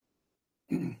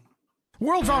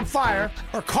World's on fire.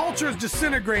 Our culture is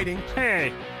disintegrating.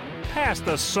 Hey, pass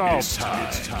the salt. It's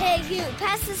time. Hey, you,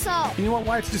 pass the salt. You know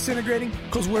why it's disintegrating?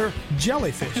 Because we're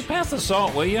jellyfish. Pass the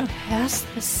salt, will you? Pass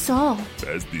the salt.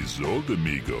 Pass the salt,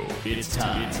 amigo. It's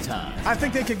time. I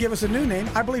think they could give us a new name.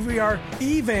 I believe we are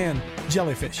Evan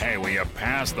jellyfish. Hey, will you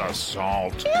pass the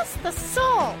salt? Pass the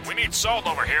salt. We need salt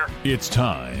over here. It's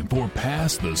time for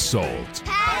Pass the Salt.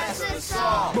 Pass the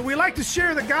salt. But we like to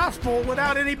share the gospel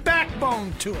without any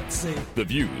backbone to it, see? The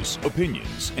views,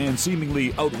 opinions, and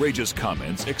seemingly outrageous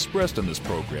comments expressed in this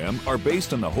program are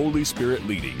based on the Holy Spirit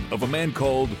leading of a man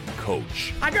called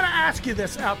Coach. I gotta ask you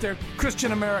this out there,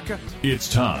 Christian America.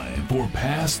 It's time for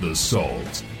Pass the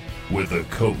Salt with a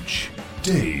Coach,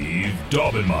 Dave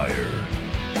Daubenmire.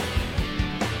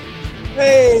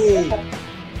 Hey!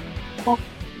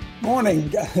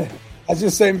 Morning. I was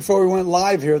just saying before we went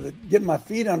live here that getting my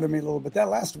feet under me a little bit. That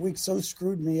last week so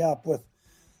screwed me up with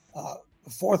the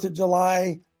 4th of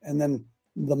July and then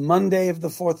the Monday of the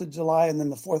 4th of July and then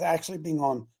the 4th actually being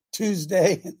on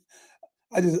Tuesday.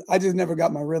 I just never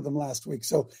got my rhythm last week.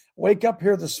 So wake up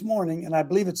here this morning and I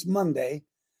believe it's Monday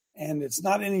and it's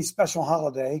not any special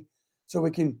holiday. So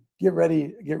we can get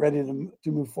ready to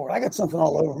move forward. I got something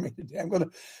all over me today. I'm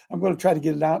gonna try to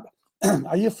get it out.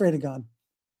 Are you afraid of God?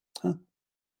 Huh?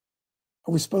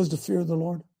 Are we supposed to fear the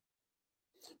Lord?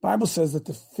 Bible says that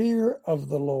the fear of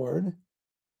the Lord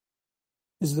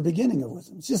is the beginning of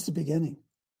wisdom. It's just the beginning.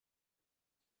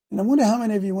 And I wonder how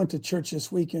many of you went to church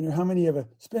this weekend, or how many of you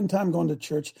spend time going to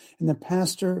church and the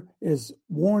pastor is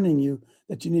warning you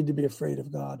that you need to be afraid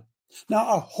of God.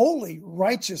 Now, a holy,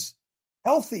 righteous,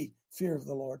 healthy fear of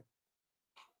the Lord.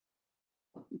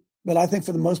 But I think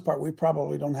for the most part, we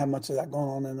probably don't have much of that going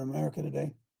on in America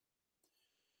today.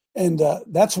 And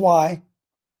that's why,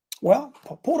 well,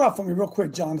 pull it up for me real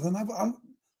quick, Jonathan.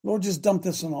 Lord just dumped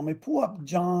this one on me. Pull up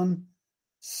John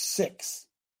 6.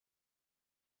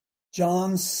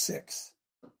 John 6.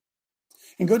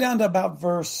 And go down to about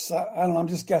verse, I don't know, I'm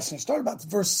just guessing. Start about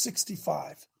verse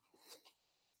 65.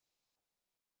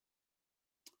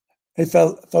 Hey,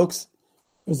 folks,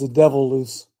 there's a devil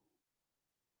loose.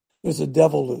 There's a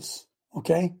devil loose,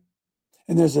 okay?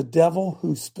 And there's a devil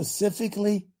who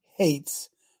specifically hates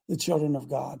the children of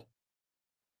God.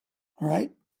 All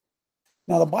right?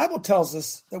 Now, the Bible tells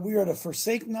us that we are to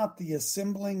forsake not the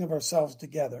assembling of ourselves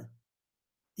together,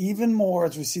 even more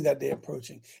as we see that day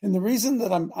approaching. And the reason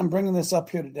that I'm bringing this up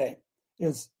here today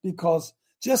is because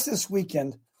just this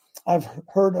weekend, I've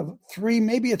heard of 3,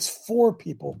 maybe it's 4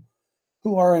 people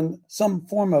who are in some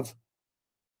form of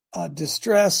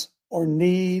distress or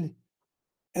need,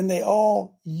 and they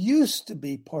all used to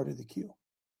be part of the queue,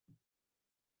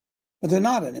 but they're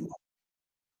not anymore.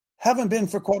 Haven't been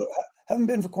for quite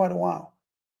a while.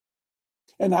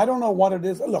 And I don't know what it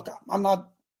is. Look, I'm not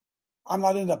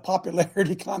in a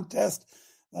popularity contest.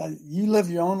 You live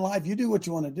your own life. You do what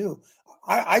you want to do.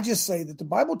 I just say that the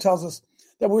Bible tells us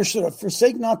that we should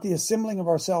forsake not the assembling of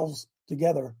ourselves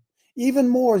together, even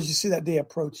more as you see that day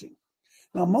approaching.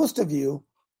 Now, most of you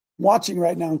watching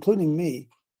right now, including me,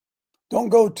 don't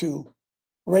go to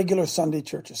regular Sunday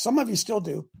churches. Some of you still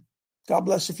do. God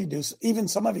bless if you do. Even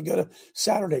some of you go to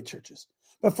Saturday churches.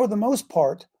 But for the most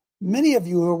part, many of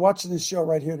you who are watching this show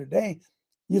right here today,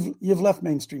 you've left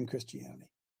mainstream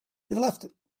Christianity. You've left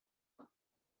it.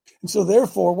 And so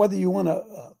therefore, whether you want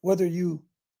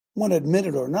to admit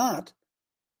it or not,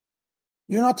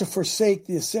 you're not to forsake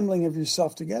the assembling of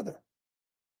yourself together.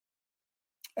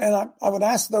 And I would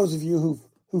ask those of you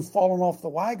who've fallen off the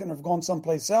wagon or have gone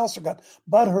someplace else or got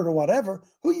butthurt or whatever,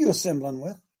 who are you assembling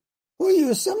with? Who are you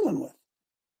assembling with?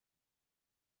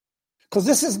 Because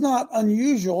this is not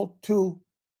unusual to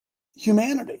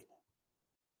humanity.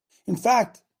 In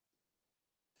fact,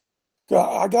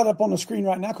 I got up on the screen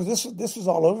right now because this was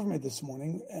all over me this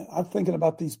morning. And I'm thinking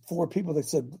about these 4 people that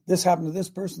said, this happened to this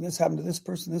person, this happened to this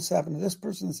person, this happened to this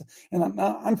person. And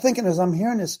I'm thinking as I'm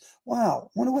hearing this, wow, I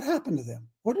wonder what happened to them.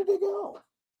 Where did they go?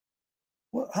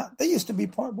 They used to be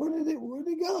part. Where did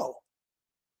they go?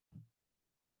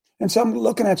 And so I'm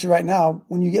looking at you right now.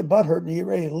 When you get butthurt and you get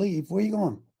ready to leave, where are you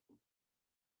going?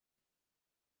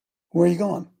 Where are you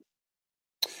going?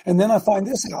 And then I find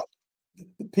this out.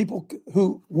 The people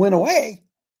who went away,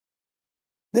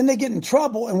 then they get in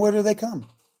trouble, and where do they come?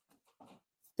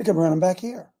 They come running back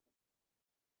here.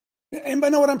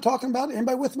 Anybody know what I'm talking about?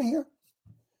 Anybody with me here?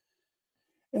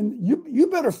 And you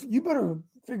better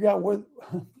figure out where.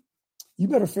 You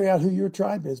better figure out who your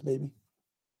tribe is, baby.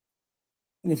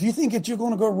 And if you think that you're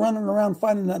going to go running around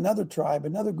finding another tribe,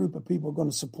 another group of people are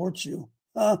going to support you,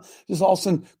 just all of a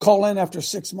sudden call in after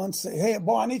 6 months, say, hey,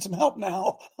 boy, I need some help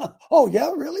now. Oh,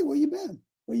 yeah, really? Where you been?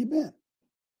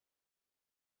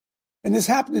 And this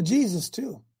happened to Jesus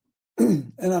too.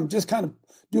 And I'm just kind of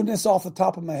doing this off the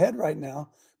top of my head right now.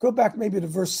 Go back maybe to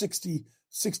verse 60,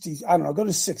 I don't know, go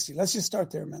to 60. Let's just start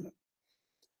there a minute.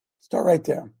 Start right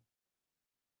there.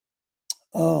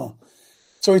 Oh,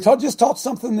 so he just taught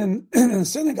something in the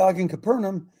synagogue in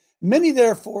Capernaum. Many,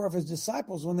 therefore, of his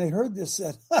disciples, when they heard this,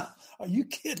 said, "Are you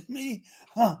kidding me?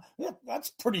 That's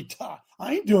pretty tough.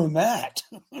 I ain't doing that."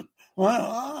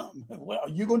 Well, are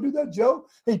you going to do that, Joe?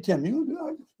 Hey, Tim, you going to do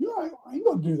that? I ain't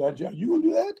going to do that, Joe. You going to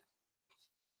do that?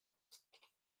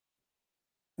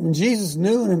 And Jesus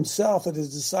knew in himself that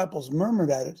his disciples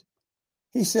murmured at it.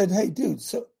 He said, "Hey, dude,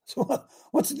 so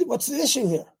what's the issue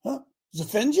here? Huh? Does it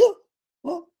offend you?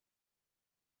 Huh?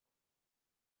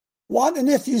 What and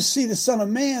if you see the Son of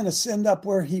Man ascend up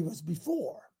where he was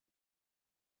before?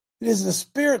 It is the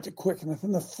Spirit that quickeneth,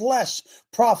 and the flesh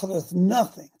profiteth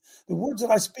nothing. The words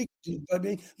that I speak to you,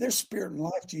 baby, they're spirit and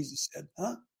life," Jesus said.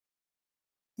 Huh?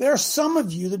 There are some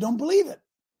of you that don't believe it,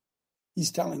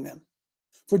 he's telling them.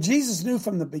 For Jesus knew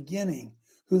from the beginning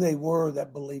who they were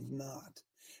that believed not,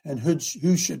 and who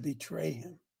should betray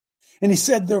him. And he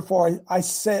said, "Therefore, I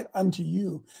said unto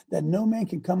you that no man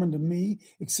can come unto me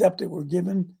except it were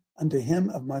given unto him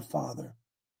of my Father."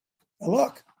 Now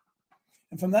look,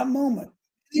 and from that moment,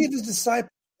 many of his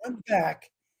disciples went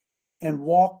back and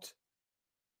walked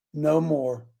no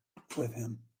more with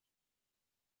him.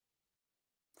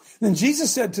 Then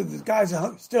Jesus said to the guys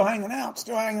still hanging out,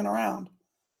 still hanging around,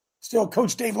 still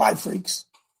Coach Dave Life freaks,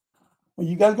 "Well,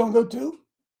 you guys going to go too?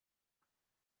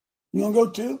 You going to go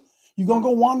too? You going to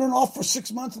go wandering off for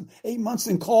 6 months and 8 months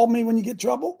and call me when you get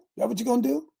trouble? Is that what you're going to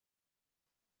do?"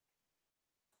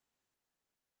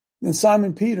 Then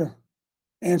Simon Peter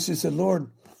answered and said,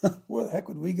 "Lord, where the heck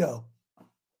would we go?"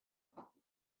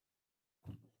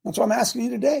 That's what I'm asking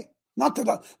you today. Not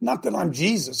that I'm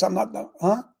Jesus. I'm not,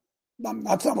 huh?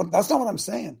 That's not what I'm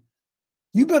saying.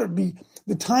 You better be,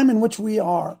 the time in which we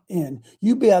are in,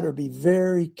 you better be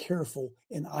very careful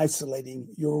in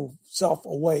isolating yourself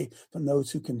away from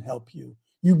those who can help you.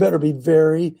 You better be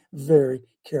very, very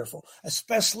careful,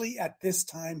 especially at this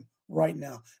time right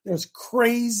now. There's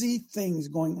crazy things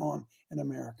going on in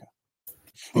America.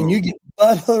 And you get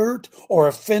butthurt or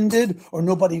offended, or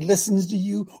nobody listens to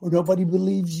you, or nobody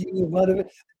believes you, or whatever.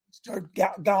 Start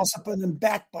gossiping and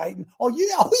backbiting. Oh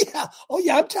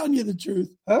yeah, I'm telling you the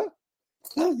truth. Huh?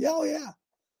 Yeah, oh yeah.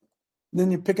 And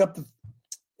then you pick up the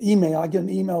email. I get an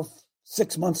email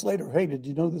 6 months later. "Hey, did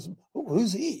you know this?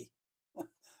 Who's he?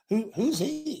 Who's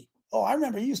he? Oh, I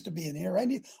remember he used to be in here, right?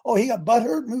 He got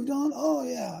butthurt, moved on. Oh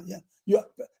yeah.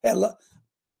 Hey, look,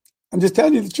 I'm just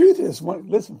telling you the truth is.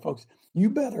 Listen, folks, you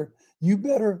better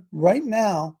right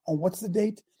now, on what's the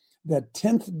date? The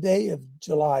 10th day of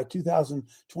July,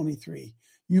 2023.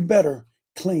 You better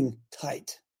cling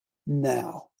tight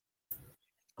now.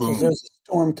 Because there's a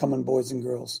storm coming, boys and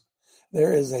girls.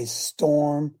 There is a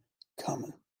storm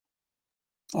coming.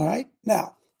 All right?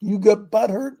 Now, you get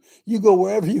butthurt, you go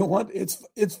wherever you want.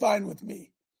 It's fine with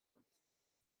me.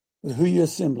 But who you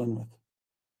assembling with?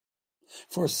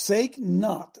 "Forsake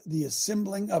not the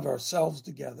assembling of ourselves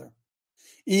together,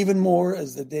 even more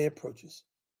as the day approaches."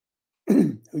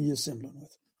 Who you assembling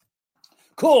with?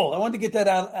 Cool. I wanted to get that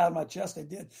out of my chest. I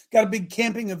did. Got a big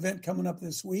camping event coming up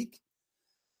this week.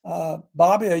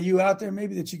 Bobby, are you out there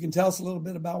maybe that you can tell us a little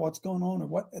bit about what's going on, or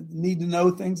what need to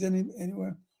know things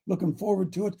anywhere? Looking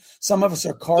forward to it. Some of us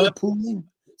are carpooling.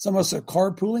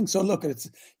 So look,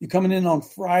 you're coming in on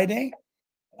Friday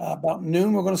about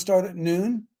noon. We're going to start at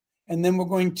noon, and then we're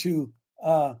going to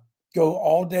go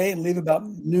all day and leave about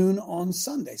noon on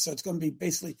Sunday. So it's going to be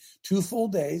basically 2 full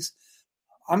days.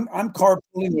 I'm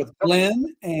carpooling with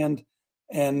Glenn and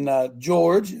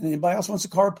George. And anybody else wants to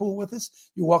carpool with us,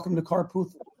 you're welcome to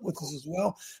carpool with us as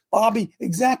well. Bobby,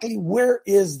 exactly where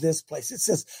is this place? It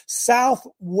says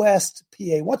Southwest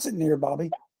PA. What's it near, Bobby?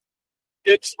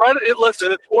 It's right.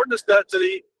 Listen, it's Fort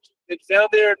Necessity. It's down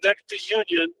there next to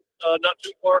Union, not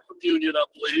too far from Union, I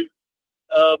believe.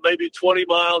 Maybe 20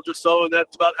 miles or so, and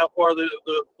that's about how far the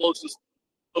closest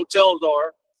hotels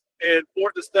are. And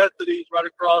Fort Necessity is right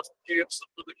across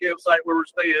from the campsite where we're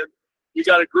staying. We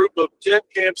got a group of 10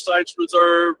 campsites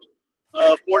reserved.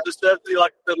 Fort Necessity,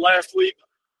 like I said last week,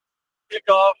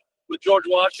 kickoff with George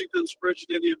Washington's French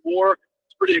and Indian War.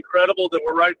 It's pretty incredible that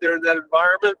we're right there in that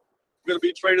environment. We're going to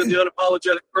be training the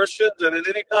unapologetic Christians, and at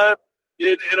any time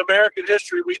in American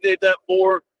history, we need that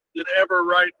more than ever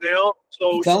right now.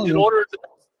 So in order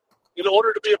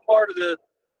to be a part of this,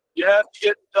 you have to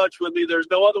get in touch with me. There's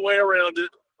no other way around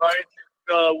it, right?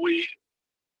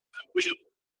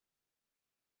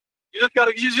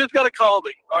 You just gotta call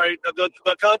me. All right.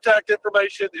 The contact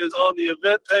information is on the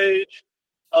event page.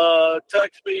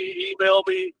 text me, email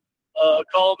me,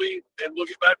 call me, and we'll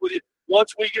get back with you.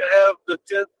 Once we have the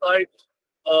 10 sites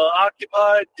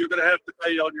occupied, you're going to have to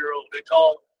pay on your own. They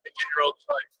call and get your own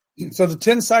site. So the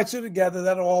 10 sites are together.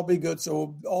 That'll all be good. So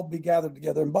we'll all be gathered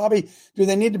together. And Bobby, do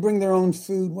they need to bring their own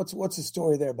food? What's the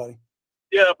story there, buddy?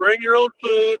 Yeah, bring your own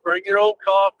food, bring your own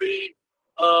coffee.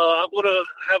 I'm going to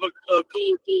have a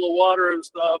cooler full of water and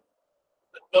stuff.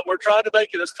 But we're trying to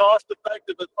make it as cost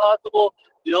effective as possible.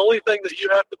 The only thing that you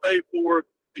have to pay for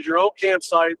is your own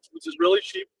campsites, which is really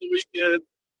cheap for the weekend.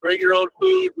 Bring your own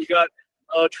food. We got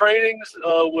trainings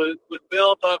with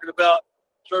Bill talking about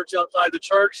church outside the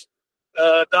church.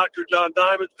 Dr. John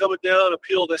Diamond's coming down,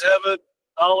 Appeal to Heaven.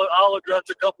 I'll address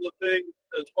a couple of things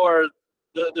as far as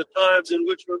the times in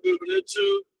which we're moving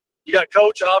into. You got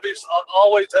Coach, obviously,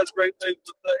 always has great things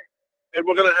to say. And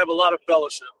we're going to have a lot of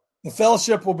fellowship. The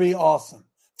fellowship will be awesome.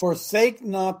 Forsake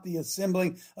not the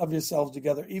assembling of yourselves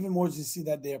together, even more as you see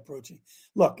that day approaching.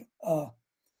 Look,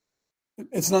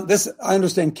 it's not this. I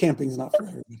understand camping is not for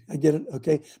everybody. I get it.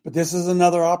 Okay. But this is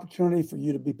another opportunity for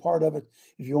you to be part of it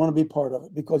if you want to be part of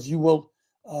it, because you will.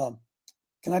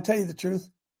 Can I tell you the truth?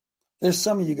 There's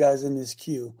some of you guys in this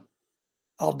queue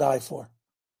I'll die for.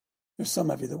 There's some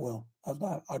of you that will.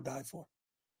 I'll die for.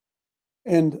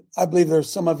 And I believe there's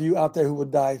some of you out there who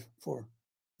would die for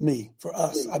me, for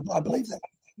us. I believe that.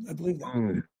 I believe that.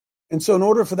 Mm. And so in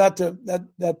order for that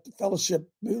fellowship,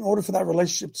 in order for that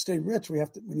relationship to stay rich, we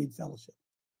need fellowship.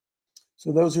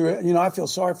 So those who are, I feel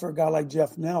sorry for a guy like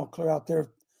Jeff now, clear out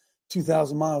there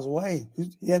 2,000 miles away.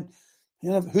 Who's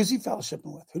he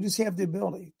fellowshipping with? Who does he have the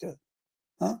ability to,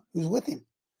 who's with him?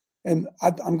 And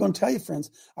I'm going to tell you, friends,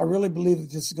 I really believe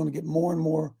that this is going to get more and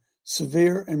more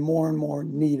severe and more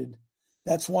needed.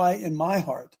 That's why in my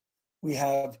heart, we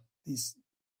have these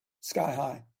sky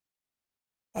high.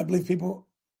 I believe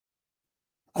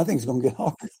I think it's going to get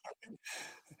hard.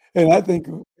 And I think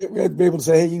we'd be able to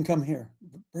say, hey, you can come here.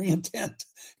 Bring a tent.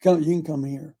 You can come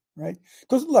here, right?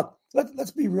 Because look,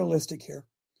 let's be realistic here.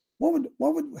 What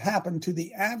would happen to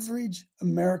the average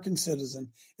American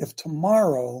citizen if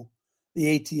tomorrow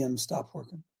the ATM stopped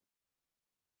working?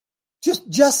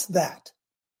 Just that.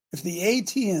 If the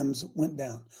ATMs went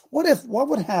down, what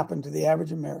would happen to the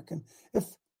average American if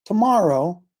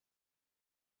tomorrow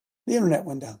the internet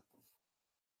went down?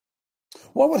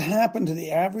 What would happen to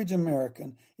the average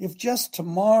American if just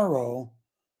tomorrow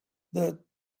the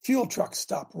fuel trucks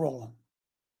stopped rolling?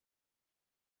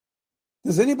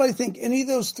 Does anybody think any of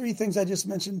those three things I just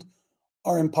mentioned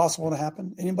are impossible to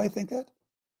happen? Anybody think that?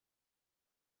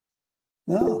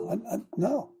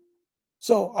 No.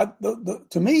 So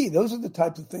to me, those are the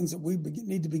types of things that we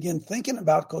need to begin thinking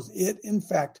about, because it, in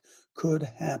fact, could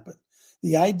happen.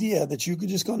 The idea that you could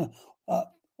just go to,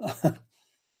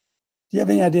 do you have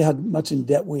any idea how much in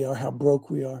debt we are, how broke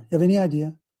we are? You have any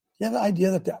idea? You have an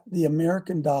idea that the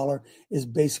American dollar is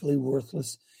basically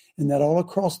worthless, and that all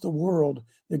across the world,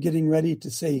 they're getting ready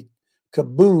to say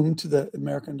kaboom to the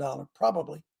American dollar?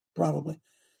 Probably.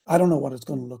 I don't know what it's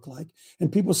going to look like.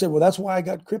 And people say, well, that's why I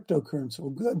got cryptocurrency. Well,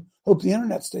 good. Hope the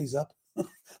internet stays up.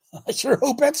 I sure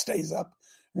hope that stays up,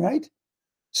 right?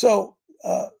 So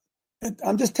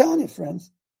I'm just telling you,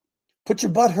 friends, put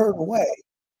your butt hurt away.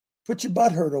 Put your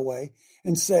butt hurt away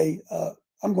and say,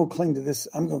 I'm going to cling to this.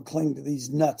 I'm going to cling to these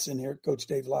nuts in here at Coach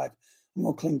Dave Live. I'm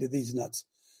going to cling to these nuts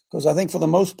because I think for the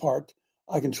most part,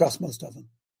 I can trust most of them.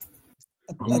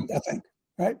 I think,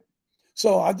 right?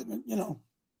 So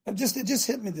it just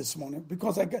hit me this morning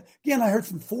because I heard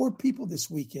from 4 people this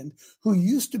weekend who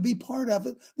used to be part of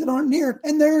it that aren't near it,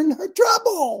 and they're in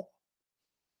trouble.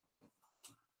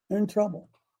 They're in trouble.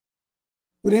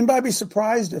 Would anybody be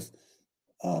surprised if,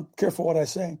 careful what I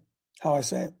say, how I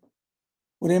say it,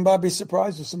 would anybody be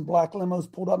surprised if some black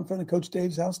limos pulled up in front of Coach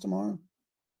Dave's house tomorrow?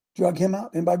 Drug him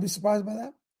out? Anybody be surprised by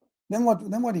that? Then what are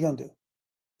you going to do?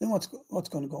 Then what's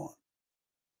going to go on?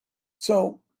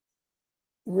 So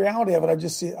the reality of it, I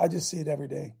just see it every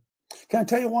day. Can I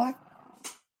tell you why?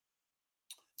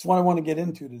 It's what I want to get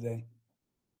into today.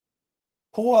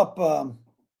 Pull up,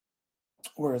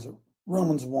 where is it?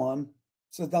 Romans 1.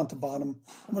 So down at the bottom.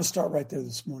 I'm going to start right there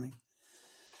this morning.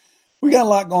 We got a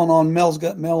lot going on. Mel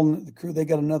and the crew, they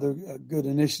got another good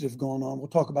initiative going on. We'll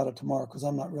talk about it tomorrow because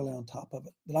I'm not really on top of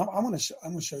it. But I'm going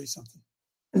to show you something.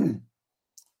 It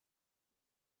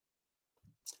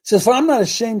says, for I'm not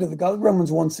ashamed of the gospel, Romans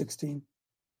 1:16.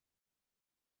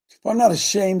 For I'm not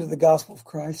ashamed of the gospel of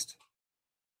Christ.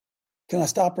 Can I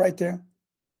stop right there?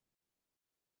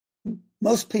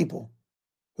 Most people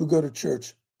who go to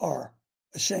church are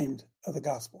ashamed of the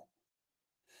gospel.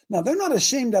 Now, they're not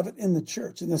ashamed of it in the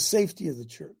church, in the safety of the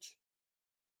church.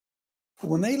 But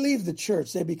when they leave the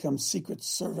church, they become secret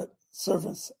servant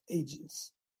servants,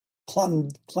 agents,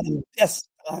 clandestine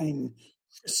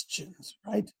Christians,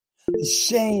 right?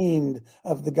 Ashamed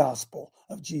of the gospel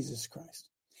of Jesus Christ.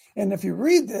 And if you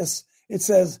read this, it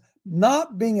says,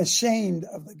 not being ashamed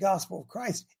of the gospel of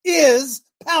Christ is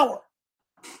power.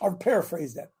 I'll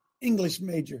paraphrase that. English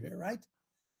major here, right?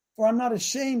 For I'm not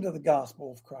ashamed of the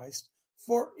gospel of Christ,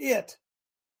 for it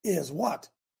is what?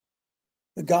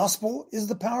 The gospel is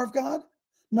the power of God?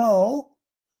 No.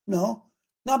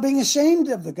 Not being ashamed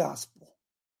of the gospel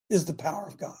is the power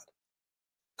of God.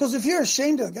 Because if you're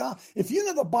ashamed of God, if you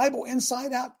know the Bible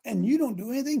inside out and you don't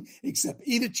do anything except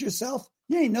eat it yourself,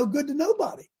 you ain't no good to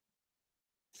nobody.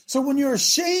 So when you're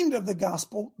ashamed of the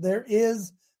gospel, there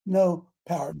is no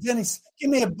power. Vinny, give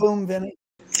me a boom, Vinny.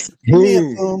 Give me a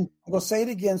boom. I'm going to say it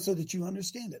again so that you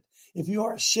understand it. If you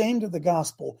are ashamed of the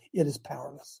gospel, it is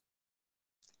powerless.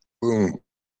 Boom.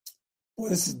 Boy,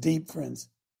 this is deep, friends.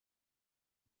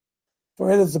 For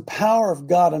it is the power of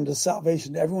God unto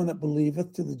salvation to everyone that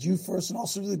believeth, to the Jew first and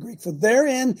also to the Greek. For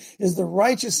therein is the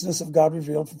righteousness of God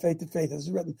revealed from faith to faith, as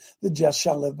is written, the just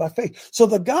shall live by faith. So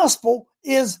the gospel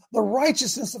is the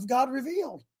righteousness of God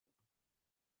revealed.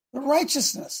 The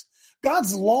righteousness.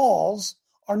 God's laws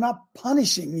are not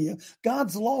punishing you.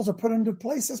 God's laws are put into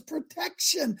place as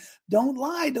protection. Don't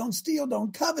lie, don't steal,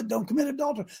 don't covet, don't commit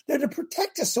adultery. They're to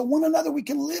protect us so one another we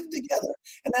can live together.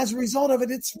 And as a result of it,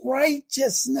 it's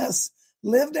righteousness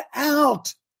lived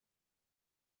out.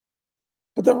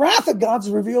 But the wrath of God is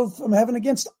revealed from heaven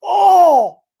against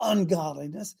all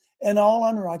ungodliness and all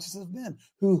unrighteousness of men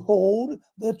who hold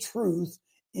the truth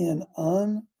in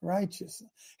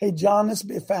unrighteousness. Hey, John, this will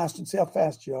be a fast and see how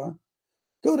fast you are.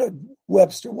 Go to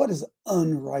Webster. What is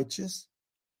unrighteous?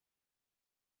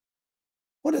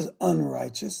 What is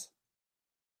unrighteous?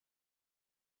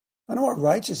 I know what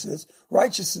righteous is.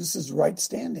 Righteousness is right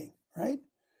standing, right?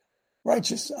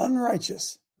 Righteous,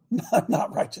 unrighteous,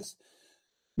 not righteous,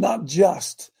 not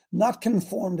just, not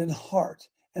conformed in heart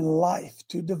and life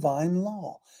to divine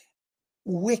law,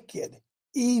 wicked,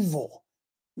 evil,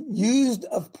 used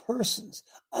of persons,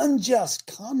 unjust,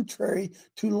 contrary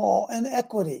to law and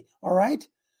equity. All right?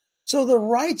 So the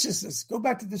righteousness, go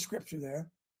back to the scripture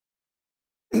there.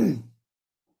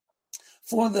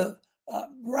 For the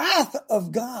wrath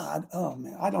of God, oh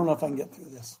man, I don't know if I can get through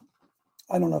this.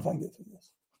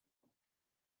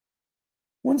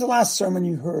 When's the last sermon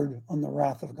you heard on the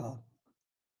wrath of God?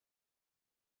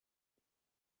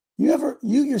 You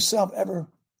yourself ever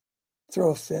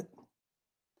throw a fit?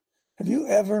 Have you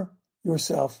ever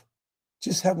yourself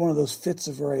just had one of those fits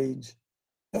of rage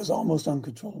that was almost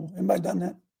uncontrollable? Anybody done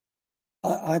that?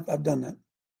 I've done that.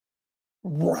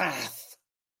 Wrath.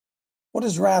 What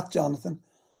is wrath, Jonathan?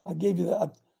 I gave you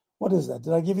that. What is that?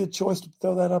 Did I give you a choice to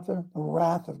throw that up there? The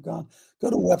wrath of God. Go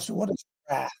to Webster. What is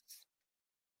wrath?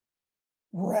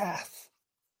 Wrath.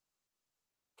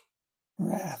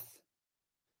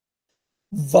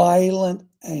 Violent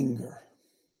anger.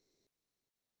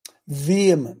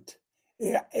 Vehement.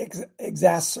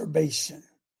 Exacerbation.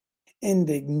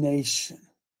 Indignation.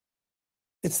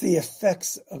 It's the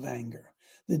effects of anger.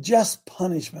 The just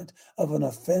punishment of an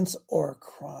offense or a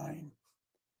crime.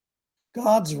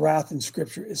 God's wrath in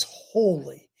Scripture is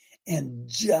holy and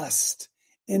just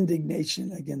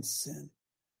indignation against sin.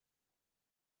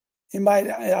 Anybody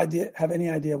have any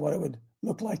idea what it would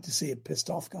look like to see a pissed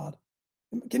off God?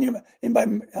 Can you?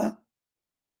 Anybody?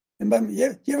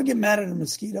 You ever get mad at a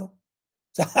mosquito?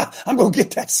 I'm going to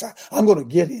get that. I'm going to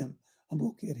get him.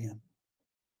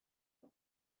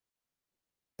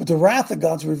 But the wrath of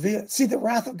God's revealed. See, the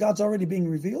wrath of God's already being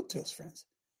revealed to us, friends.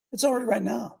 It's already right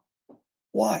now.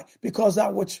 Why? Because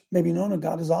that which may be known of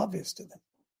God is obvious to them.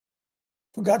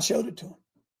 For God showed it to them.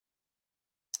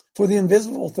 For the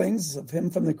invisible things of him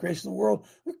from the creation of the world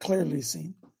are clearly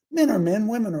seen. Men are men,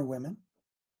 women are women.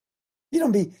 You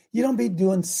don't be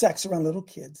doing sex around little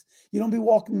kids. You don't be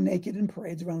walking naked in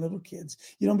parades around little kids.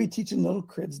 You don't be teaching little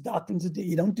kids doctrines of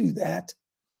you don't do that.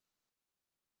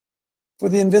 For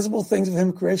the invisible things of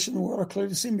him creation of the world are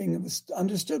clearly seen, being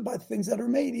understood by things that are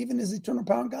made, even his eternal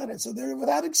power and Godhead. So they're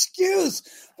without excuse.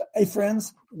 Hey,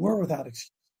 friends, we're without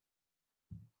excuse.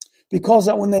 Because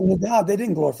that when they knew God, they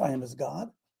didn't glorify him as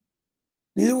God.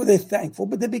 Neither were they thankful,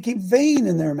 but they became vain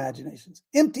in their imaginations,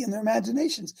 empty in their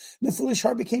imaginations. And the foolish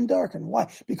heart became darkened.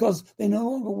 Why? Because they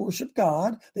no longer worship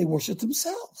God. They worship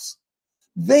themselves.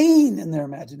 Vain in their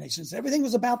imaginations. Everything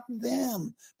was about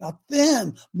them,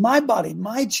 my body,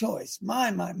 my choice, my.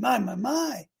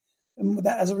 And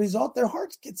that, as a result, their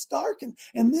hearts gets darkened.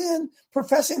 And then,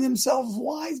 professing themselves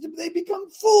wise, they become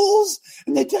fools.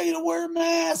 And they tell you to wear a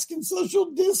mask and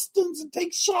social distance and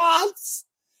take shots.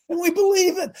 And we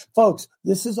believe it. Folks,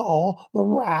 this is all the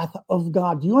wrath of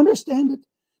God. Do you understand it?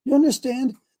 You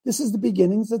understand this is the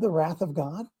beginnings of the wrath of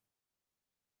God?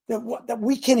 That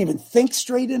we can't even think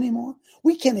straight anymore.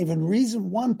 We can't even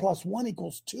reason 1 +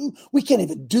 1 = 2. We can't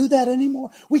even do that anymore.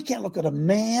 We can't look at a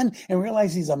man and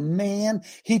realize he's a man.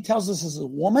 He tells us as a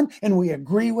woman and we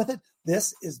agree with it.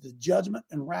 This is the judgment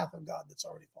and wrath of God that's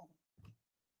already fallen.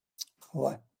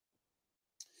 Boy.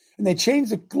 And they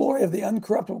changed the glory of the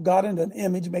uncorruptible God into an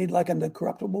image made like an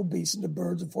incorruptible beast, and to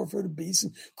birds and four-footed beasts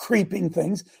and creeping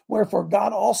things. Wherefore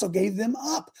God also gave them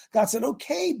up. God said,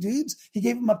 okay, dudes. He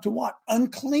gave them up to what?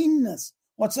 Uncleanness.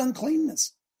 What's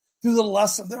uncleanness? Through the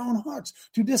lusts of their own hearts,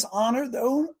 to dishonor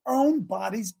their own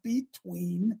bodies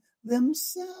between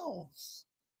themselves.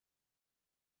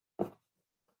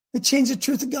 They changed the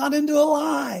truth of God into a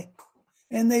lie,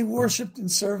 and they worshiped and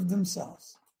served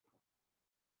themselves.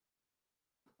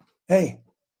 Hey,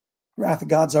 wrath of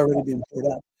God's already been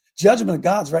poured out. Judgment of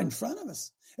God's right in front of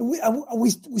us. And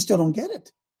we still don't get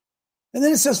it. And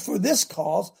then it says, for this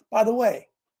cause, by the way,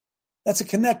 that's a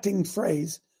connecting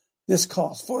phrase, this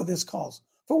cause, for this cause.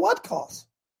 For what cause?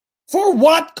 For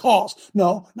what cause?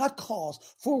 No, not cause.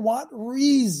 For what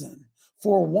reason?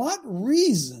 For what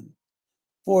reason?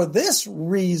 For this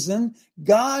reason,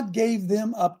 God gave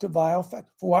them up to vile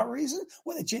affection. For what reason?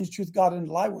 Well, they changed the truth of God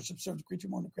into lie, worship, serve the creature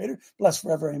more than the creator, blessed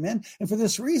forever, amen. And for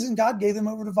this reason, God gave them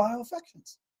over to vile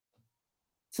affections.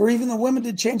 For even the women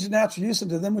did change the natural use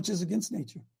into them which is against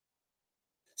nature.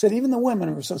 Said even the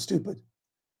women were so stupid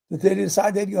that they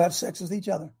decide they'd go have sex with each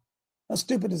other. How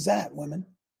stupid is that, women?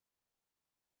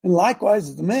 And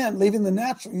likewise, the men, leaving the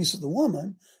natural use of the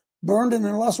woman, burned in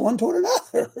their lust one toward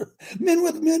another. Men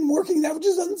with men working that which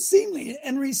is unseemly,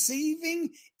 and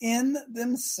receiving in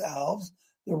themselves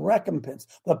the recompense,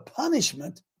 the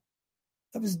punishment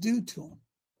that was due to them.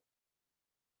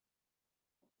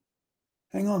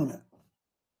 Hang on a minute.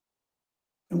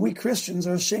 And we Christians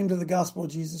are ashamed of the gospel of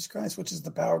Jesus Christ, which is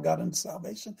the power of God unto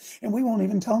salvation, and we won't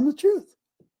even tell them the truth.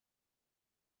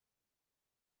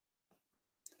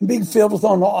 Being filled with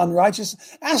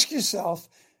unrighteousness, ask yourself,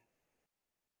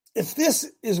 if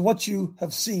this is what you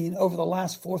have seen over the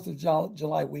last 4th of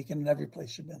July weekend in every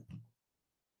place you've been,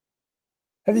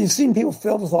 have you seen people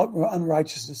filled with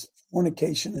unrighteousness,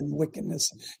 fornication and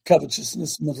wickedness,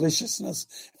 covetousness,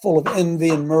 maliciousness, full of envy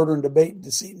and murder and debate and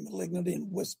deceit and malignity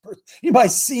and whispers? Anybody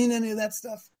seen any of that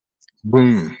stuff?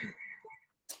 Boom.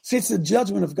 See, it's the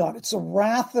judgment of God. It's the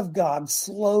wrath of God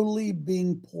slowly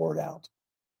being poured out.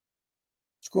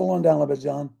 Scroll on down a little bit,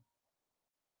 John.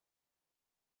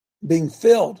 Being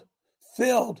filled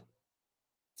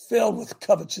with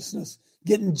covetousness,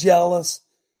 getting jealous.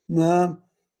 No,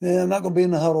 I'm not going to be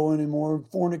in the huddle anymore.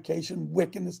 Fornication,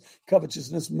 wickedness,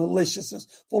 covetousness,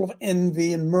 maliciousness, full of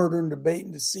envy and murder and debate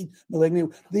and deceit,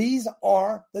 malignity. These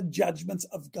are the judgments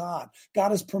of God.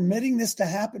 God is permitting this to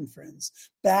happen, friends.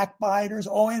 Backbiters.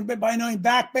 Oh, anybody know any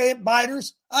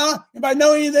backbiters? Anybody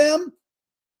know any of them?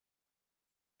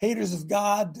 Haters of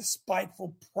God,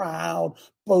 despiteful, proud,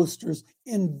 boasters,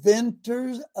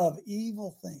 inventors of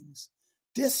evil things,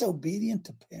 disobedient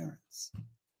to parents.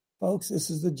 Folks, this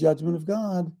is the judgment of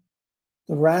God.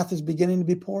 The wrath is beginning to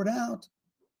be poured out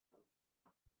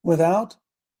without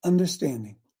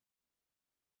understanding.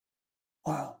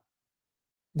 Wow.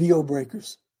 Deal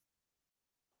breakers.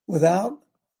 Without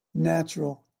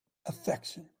natural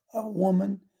affection. A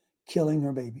woman killing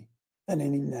her baby. That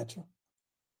ain't even natural.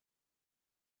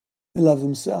 They love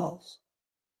themselves.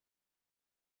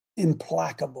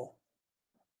 Implacable.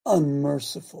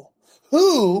 Unmerciful.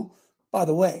 Who, by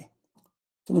the way,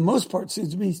 for the most part,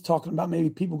 seems to be talking about maybe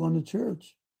people going to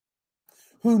church.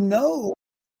 Who know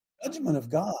the judgment of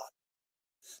God.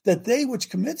 That they which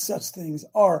commit such things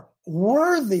are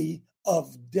worthy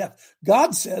of death.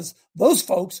 God says those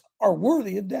folks are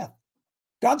worthy of death.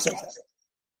 God says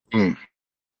that.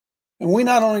 And we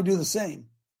not only do the same,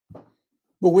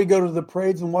 but we go to the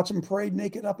parades and watch them parade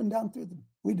naked up and down through them.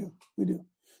 We do.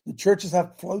 The churches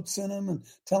have floats in them and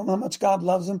tell them how much God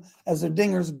loves them as their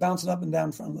dingers bouncing up and down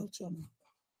in front of little children.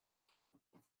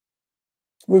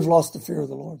 We've lost the fear of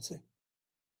the Lord, see.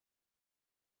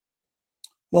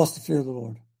 Lost the fear of the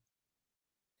Lord.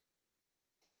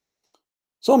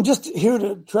 So I'm just here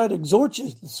to try to exhort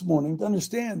you this morning to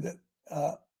understand that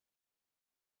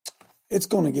it's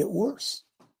going to get worse.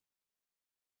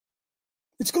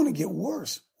 It's going to get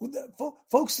worse.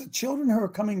 Folks, the children who are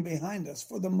coming behind us,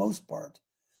 for the most part,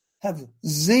 have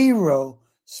zero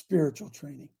spiritual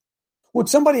training. Would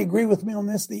somebody agree with me on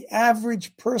this? The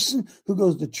average person who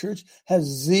goes to church has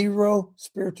zero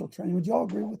spiritual training. Would you all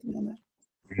agree with me on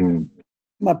that?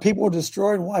 My people were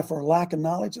destroyed. Why? For a lack of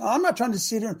knowledge. Now, I'm not trying to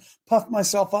sit here and puff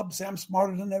myself up and say I'm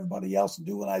smarter than everybody else and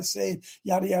do what I say,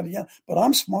 yada, yada, yada. But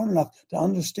I'm smart enough to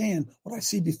understand what I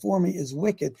see before me is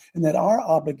wicked and that our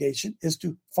obligation is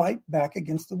to fight back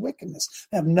against the wickedness.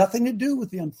 They have nothing to do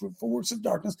with the unfruitful works of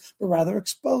darkness, but rather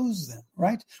expose them,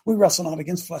 right? We wrestle not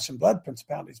against flesh and blood,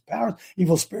 principalities, powers,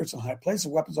 evil spirits in high places,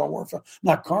 weapons of warfare,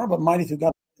 not carnal, but mighty through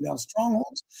God, down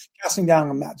strongholds, casting down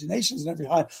imaginations and every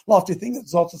high lofty thing that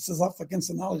exalts itself against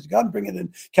the knowledge of God and bring it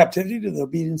in captivity to the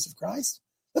obedience of Christ.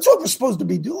 That's what we're supposed to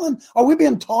be doing. Are we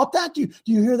being taught that? Do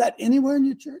you hear that anywhere in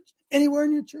your church? Anywhere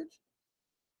in your church?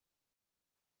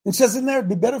 It says in there, it'd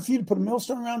be better for you to put a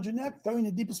millstone around your neck, throw in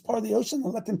the deepest part of the ocean,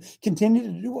 and let them continue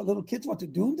to do what little kids want to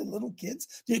do to little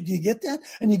kids. Do you get that?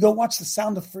 And you go watch The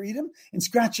Sound of Freedom and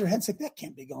scratch your head and say, that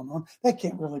can't be going on. That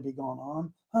can't really be going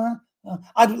on. Huh?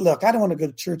 I don't want to go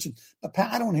to church and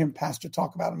I don't want to hear a pastor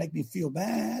talk about it and make me feel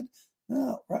bad.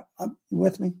 No, right? You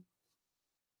with me?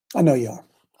 I know you are.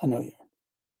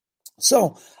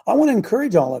 So I want to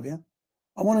encourage all of you.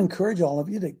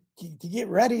 To get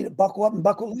ready to buckle up and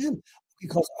buckle in,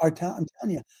 because I'm telling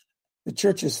you, the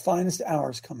church's finest hour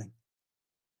is coming.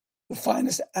 The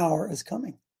finest hour is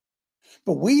coming.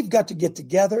 But we've got to get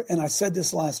together, and I said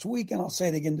this last week, and I'll say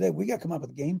it again today. We got to come up with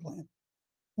a game plan.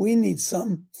 We need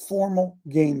some formal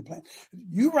game plan.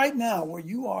 You right now, where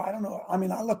you are, I don't know. I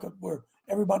mean, I look at where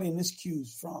everybody in this queue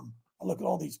is from. I look at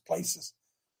all these places,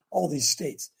 all these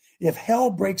states. If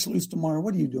hell breaks loose tomorrow,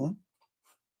 what are you doing?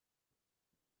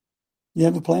 You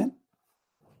have a plan?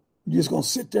 You're just going to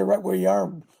sit there right where you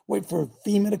are, wait for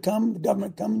FEMA to come, the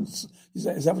government comes? Is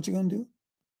that what you're going to do?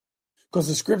 Because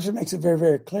the scripture makes it very,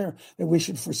 very clear that we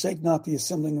should forsake not the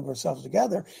assembling of ourselves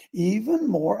together, even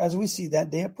more as we see that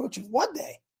day approaching. What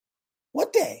day?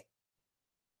 What day?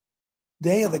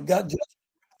 Day of the God judgment.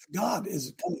 God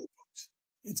is coming close.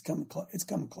 It's coming close. It's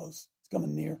coming close. It's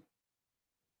coming near.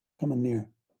 Coming near.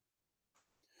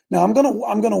 Now I'm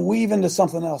gonna weave into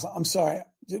something else. I'm sorry.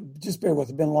 Just bear with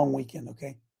it. It's been a long weekend,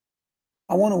 okay?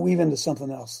 I want to weave into something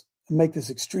else and make this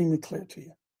extremely clear to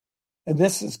you. And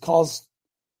this has cost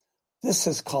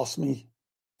me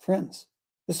friends.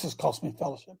 This has cost me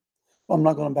fellowship. Well, I'm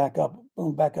not going to back up. I'm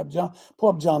going to back up John. Pull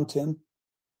up John 10.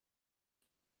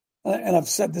 And I've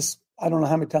said this, I don't know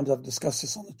how many times I've discussed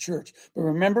this on the church, but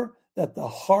remember that the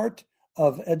heart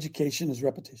of education is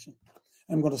repetition.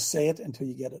 I'm going to say it until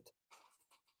you get it.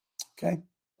 Okay?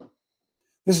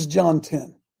 This is John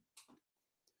 10.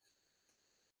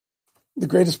 The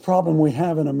greatest problem we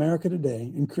have in America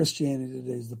today, in Christianity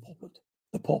today, is the pulpit.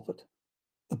 The pulpit.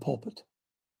 The pulpit.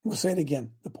 We'll say it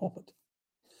again, the pulpit.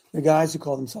 The guys who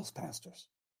call themselves pastors.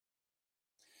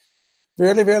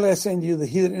 Verily, verily, I say unto you, that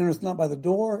he that entereth not by the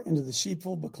door into the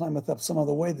sheepfold, but climbeth up some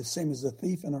other way, the same is the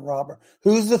thief and a robber.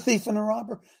 Who's the thief and a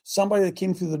robber? Somebody that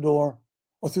came through the door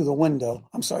or through the window.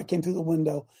 Came through the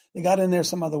window. They got in there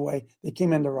some other way. They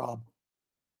came in to rob.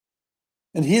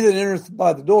 And he that entereth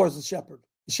by the door is the shepherd.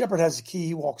 The shepherd has the key.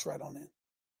 He walks right on in.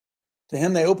 To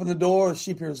him, they open the door. The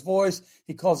sheep hear his voice.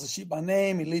 He calls the sheep by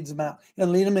name. He leads them out. He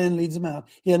doesn't lead them in, leads them out.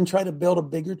 He doesn't try to build a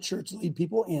bigger church to lead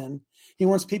people in. He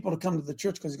wants people to come to the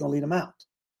church because he's going to lead them out.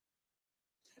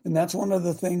 And that's one of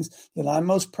the things that I'm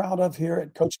most proud of here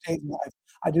at Coach Dave Life.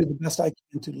 I do the best I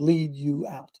can to lead you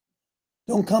out.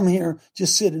 Don't come here,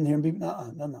 just sit in here and be,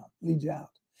 no, lead you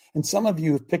out. And some of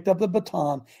you have picked up the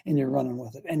baton and you're running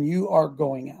with it, and you are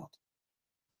going out.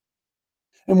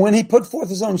 And when he put forth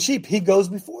his own sheep, he goes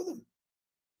before them.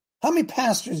 How many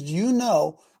pastors do you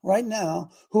know right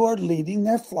now who are leading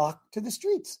their flock to the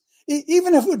streets?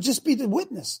 Even if it would just be to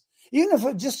witness, even if it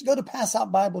would just go to pass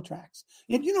out Bible tracts.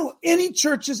 You know, any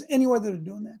churches anywhere that are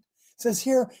doing that, it says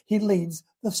here, he leads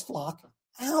this flock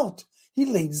out. He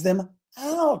leads them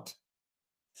out.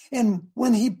 And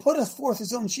when he putteth forth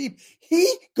his own sheep, he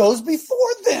goes before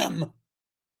them.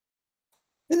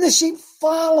 And the sheep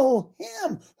follow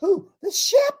him. Who? The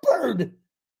shepherd.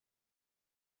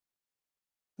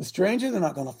 The stranger, they're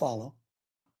not going to follow,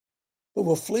 but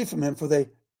will flee from him, for they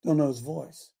don't know his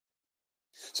voice.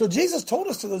 So Jesus told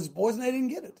us to those boys, and they didn't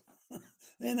get it.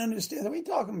 They didn't understand. What are you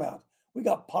talking about? We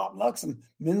got potlucks and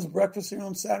men's breakfast here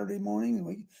on Saturday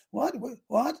morning. What?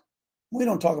 We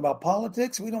don't talk about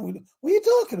politics. What are you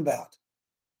talking about?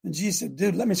 And Jesus said,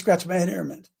 dude, let me scratch my head here a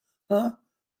minute. Huh?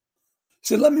 He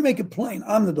said, let me make it plain.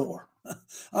 I'm the door.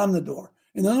 I'm the door.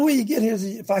 And the only way you get here is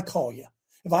if I call you.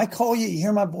 If I call you, you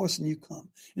hear my voice and you come.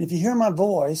 And if you hear my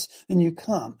voice, then you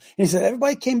come. And he said,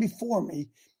 everybody came before me.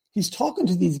 He's talking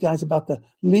to these guys about the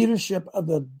leadership of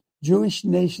the Jewish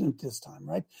nation at this time,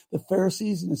 right? The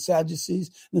Pharisees and the Sadducees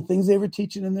and the things they were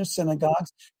teaching in their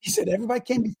synagogues. He said, everybody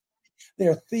came before me. They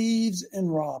are thieves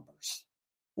and robbers.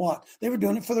 What? They were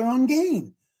doing it for their own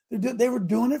gain. They were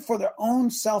doing it for their own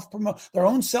self-promotion, their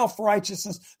own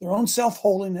self-righteousness, their own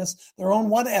self-holiness, their own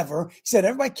whatever. He said,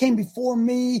 everybody came before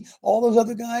me, all those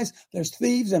other guys, there's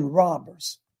thieves and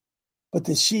robbers. But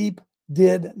the sheep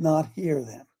did not hear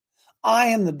them. I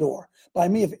am the door. By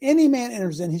me, if any man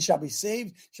enters in, he shall be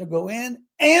saved, shall go in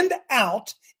and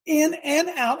out,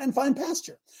 and find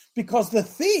pasture. Because the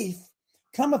thief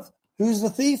cometh. Who's the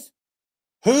thief?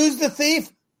 Who's the thief?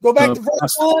 Go back to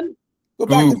verse 1. Go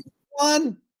back to verse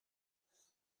 1.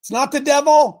 It's not the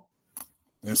devil.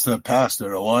 It's the pastor,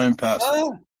 the lion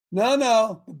pastor.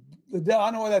 No. The devil. I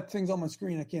know why that thing's on my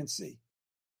screen. I can't see.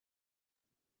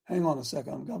 Hang on a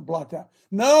second. I'm going to blot that.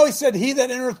 No, he said, he that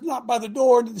entereth not by the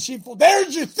door into the sheepfold.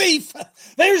 There's your thief.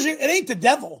 It ain't the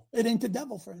devil. It ain't the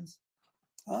devil, friends.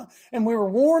 And we were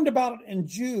warned about it in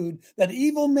Jude that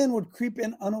evil men would creep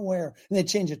in unaware and they'd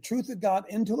change the truth of God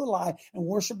into a lie and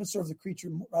worship and serve the creature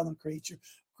rather than creature,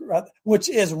 which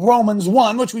is Romans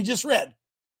 1, which we just read.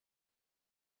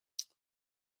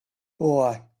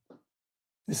 Boy,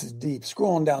 this is deep.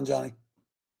 Scroll on down, Johnny.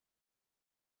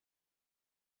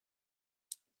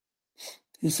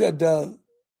 He said, go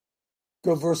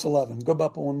verse 11. Go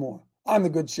up one more. I'm the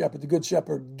good shepherd. The good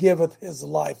shepherd giveth his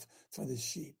life for the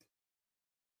sheep.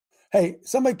 Hey,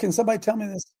 can somebody tell me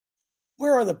this?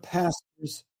 Where are the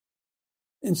pastors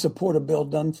in support of Bill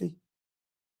Dunphy?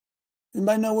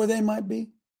 Anybody know where they might be?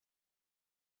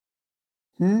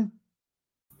 In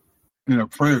a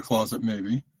prayer closet,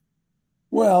 maybe.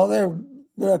 Well,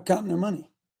 they're counting their money.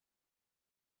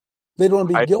 They don't want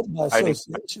to be guilty by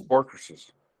association.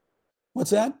 Fortresses.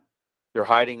 What's that? They're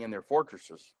hiding in their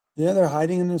fortresses. Yeah, they're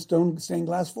hiding in their stained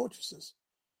glass fortresses.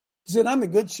 He said, I'm the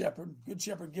good shepherd. Good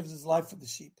shepherd gives his life for the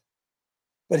sheep.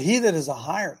 But he that is a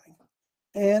hireling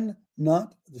and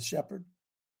not the shepherd.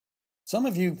 Some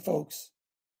of you folks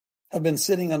have been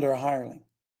sitting under a hireling.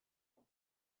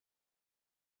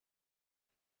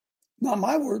 Not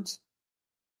my words.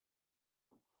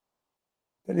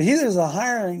 But he that is a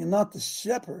hireling and not the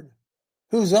shepherd,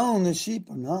 whose own the sheep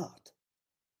are not.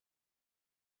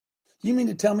 You mean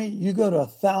to tell me you go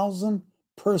to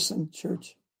 1,000-person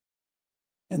church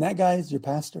and that guy is your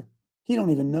pastor? He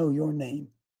don't even know your name.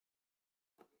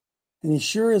 And he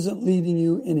sure isn't leading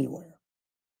you anywhere.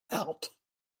 Out.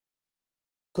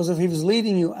 Because if he was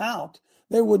leading you out,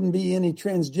 there wouldn't be any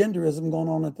transgenderism going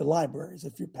on at the libraries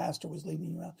if your pastor was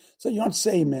leading you out. So you don't have to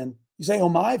say amen. You say, oh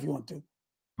my, if you want to.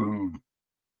 Boom.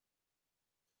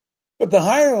 But the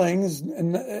hireling is,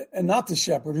 and not the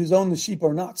shepherd, whose own the sheep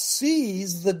are not,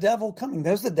 sees the devil coming.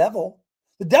 There's the devil.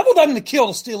 The devil doesn't kill,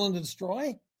 to steal, and to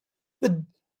destroy. The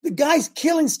guy's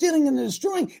killing, stealing, and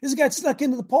destroying is a guy snuck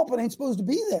into the pulpit, ain't supposed to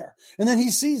be there. And then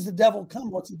he sees the devil come.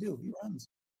 What's he do? He runs.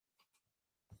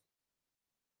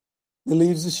 He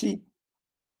leaves the sheep.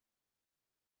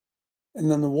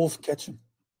 And then the wolf catch him.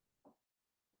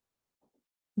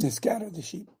 They scatter the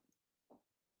sheep.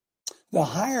 The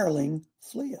hireling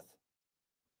fleeth.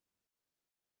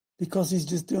 Because he's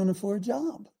just doing it for a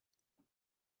job.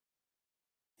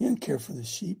 He didn't care for the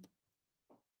sheep.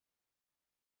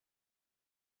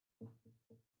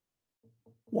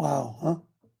 Wow, huh?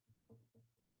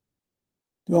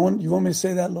 You want me to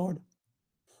say that, Lord?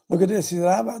 Look at this. He said,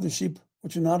 I have other sheep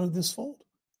which are not of this fold.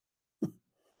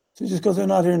 So just because they're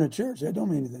not here in the church, that don't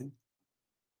mean anything.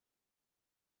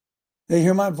 They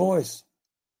hear my voice.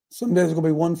 Someday there's going to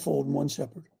be one fold and one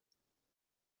shepherd.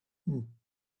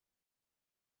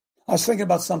 I was thinking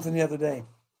about something the other day.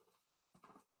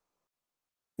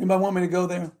 Anybody want me to go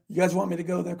there? You guys want me to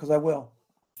go there? Because I will.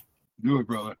 Do it,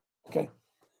 brother. Okay.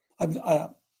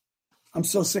 I'm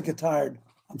so sick and tired.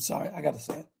 I'm sorry. I got to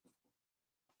say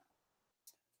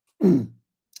it.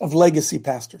 Of legacy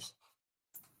pastors.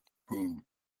 Boom.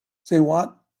 Say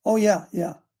what? Oh, yeah.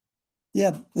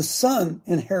 Yeah, the son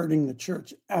inheriting the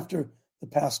church after the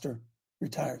pastor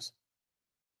retires.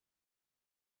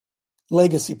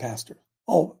 Legacy pastor.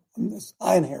 Oh,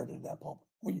 I inherited that pulpit.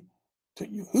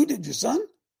 Who did, your son?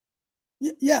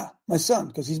 Yeah, my son,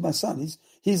 because he's my son.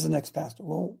 He's the next pastor.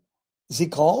 Well, is he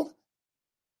called?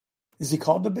 Is he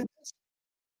called to business?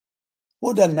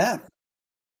 Well, it doesn't matter.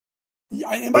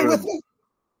 Anybody with me?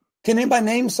 Can anybody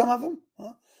name some of them?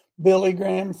 Huh? Billy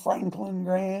Graham, Franklin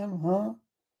Graham, huh?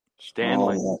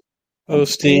 Stanley.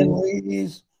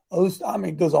 Osteen. I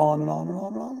mean, it goes on and on and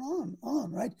on and on and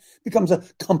on, right? Becomes a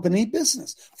company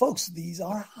business. Folks, these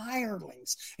are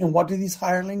hirelings. And what do these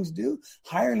hirelings do?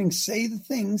 Hirelings say the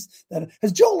things that...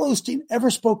 Has Joel Osteen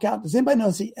ever spoke out? Does anybody know?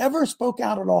 Has he ever spoke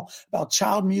out at all about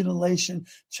child mutilation,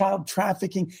 child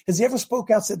trafficking? Has he ever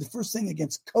spoke out, said the first thing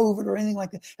against COVID or anything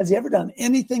like that? Has he ever done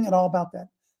anything at all about that?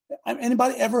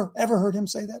 Anybody ever heard him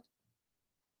say that?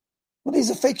 Well, he's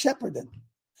a fake shepherd then.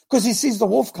 Because he sees the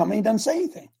wolf coming, he doesn't say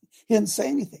anything. He didn't say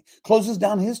anything. Closes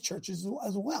down his church as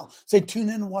well. Say, tune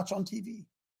in and watch on TV.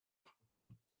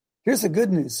 Here's the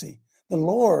good news, see. The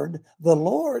Lord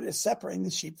is separating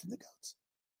the sheep from the goats.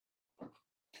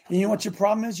 And you know what your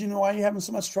problem is? You know why you're having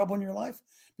so much trouble in your life?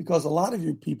 Because a lot of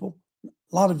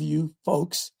you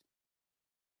folks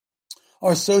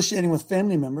are associating with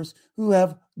family members who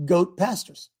have goat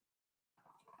pastors.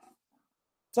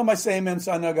 Somebody say amen.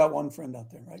 So I know I got one friend out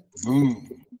there, right?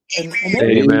 And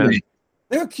Amen.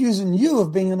 they're accusing you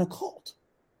of being in a cult.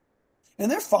 And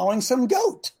they're following some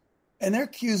goat. And they're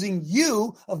accusing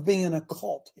you of being in a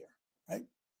cult here, right?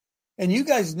 And you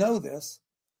guys know this.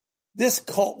 This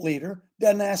cult leader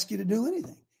doesn't ask you to do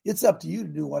anything. It's up to you to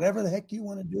do whatever the heck you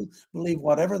want to do, believe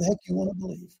whatever the heck you want to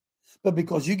believe. But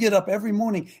because you get up every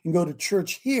morning and go to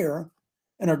church here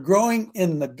and are growing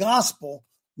in the gospel,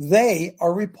 they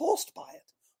are repulsed by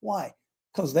it. Why?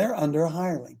 Because they're under a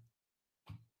hireling.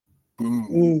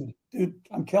 Dude,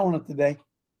 I'm killing it today.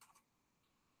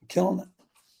 I'm killing it.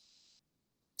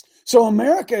 So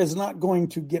America is not going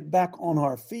to get back on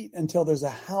our feet until there's a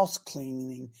house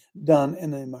cleaning done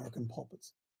in the American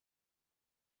pulpits.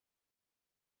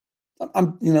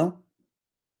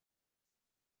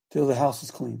 Till the house is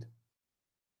cleaned.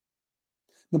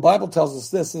 The Bible tells us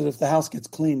this, that if the house gets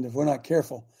cleaned, if we're not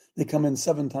careful, they come in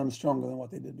 7 times stronger than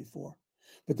what they did before.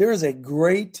 But there is a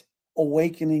great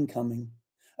awakening coming.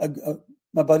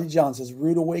 My buddy John says,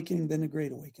 rude awakening, then a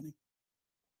great awakening.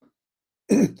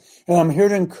 And I'm here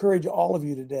to encourage all of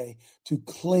you today to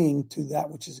cling to that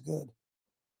which is good.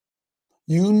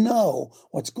 You know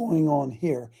what's going on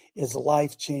here is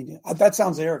life-changing. That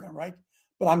sounds arrogant, right?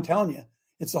 But I'm telling you,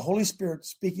 it's the Holy Spirit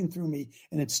speaking through me,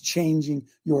 and it's changing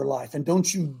your life. And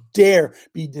don't you dare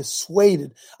be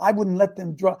dissuaded. I wouldn't let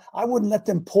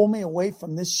them pull me away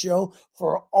from this show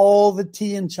for all the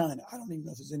tea in China. I don't even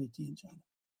know if there's any tea in China.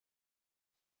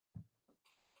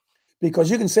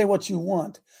 Because you can say what you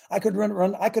want. I could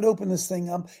I could open this thing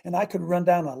up and I could run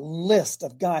down a list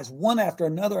of guys, one after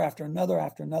another,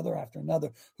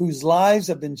 whose lives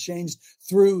have been changed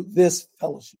through this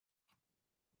fellowship.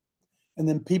 And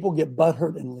then people get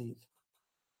butthurt and leave.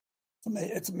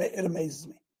 It amazes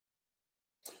me.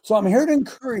 So I'm here to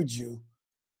encourage you.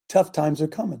 Tough times are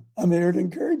coming. I'm here to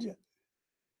encourage you.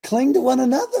 Cling to one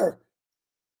another.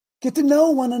 Get to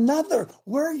know one another.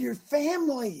 We're your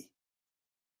family.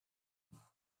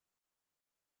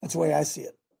 That's the way I see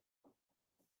it.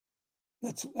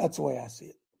 That's the way I see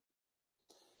it.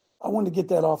 I want to get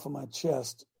that off of my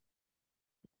chest.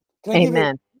 Can I give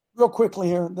you real quickly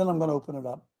here, then I'm going to open it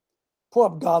up. Pull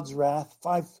up God's wrath.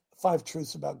 Five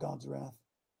truths about God's wrath.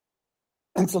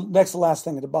 And so next to the last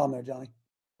thing at the bottom there, Johnny.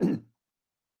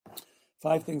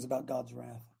 5 things about God's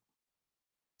wrath.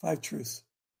 5 truths.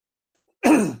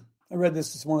 I read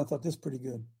this morning. I thought this is pretty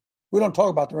good. We don't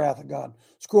talk about the wrath of God.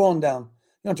 Scroll on down.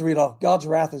 You don't have to read off. God's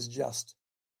wrath is just.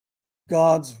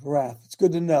 God's wrath. It's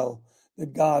good to know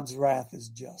that God's wrath is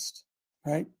just,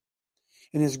 right?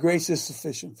 And his grace is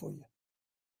sufficient for you.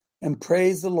 And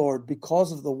praise the Lord,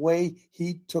 because of the way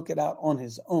he took it out on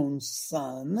his own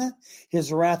son,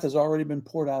 his wrath has already been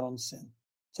poured out on sin.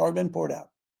 It's already been poured out.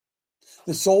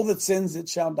 The soul that sins, it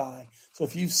shall die. So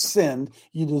if you've sinned,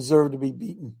 you deserve to be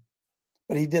beaten.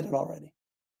 But he did it already.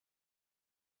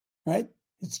 Right?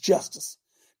 It's justice.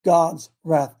 God's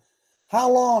wrath. How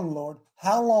long, Lord?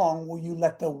 How long will you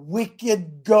let the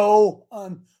wicked go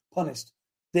unpunished?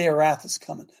 Their wrath is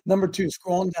coming. Number 2,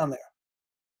 scrolling down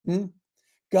there.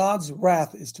 God's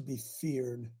wrath is to be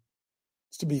feared.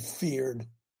 It's to be feared.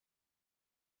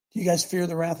 Do you guys fear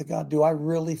the wrath of God? Do I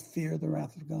really fear the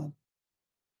wrath of God?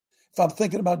 If I'm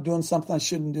thinking about doing something I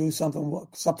shouldn't do,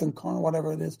 something carnal,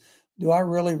 whatever it is, do I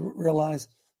really realize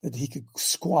that he could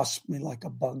squash me like a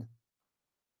bug?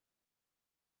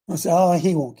 I say,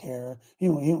 he won't care.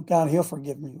 God, he'll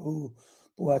forgive me. Ooh,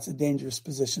 boy, that's a dangerous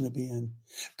position to be in.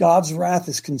 God's wrath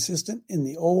is consistent in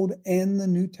the Old and the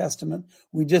New Testament.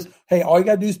 All you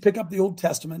got to do is pick up the Old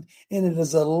Testament, and it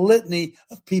is a litany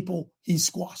of people he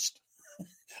squashed.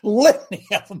 Litany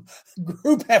of them,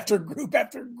 group after group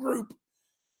after group.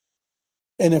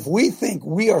 And if we think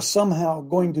we are somehow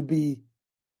going to be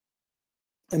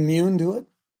immune to it,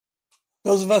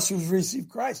 those of us who've received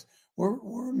Christ,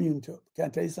 we're immune to it. Can I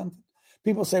tell you something?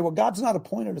 People say, well, God's not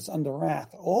appointed us under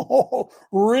wrath. Oh,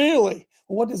 really?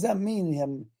 Well, what does that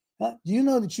mean? Do you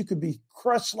know that you could be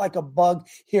crushed like a bug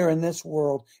here in this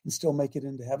world and still make it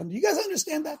into heaven? Do you guys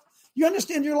understand that? You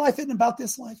understand your life isn't about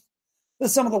this life?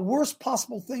 That's some of the worst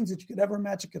possible things that you could ever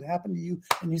imagine could happen to you,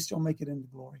 and you still make it into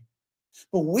glory.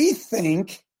 But we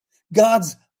think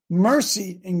God's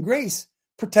mercy and grace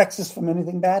protects us from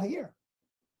anything bad here.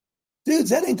 Dudes,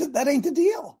 that ain't the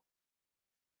deal.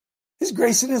 His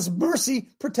grace and his mercy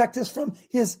protect us from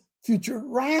his future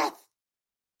wrath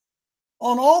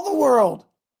on all the world.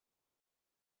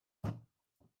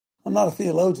 I'm not a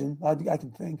theologian. I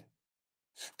can think.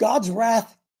 God's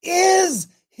wrath is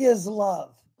his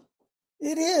love.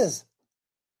 It is.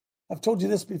 I've told you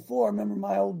this before. I remember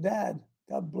my old dad.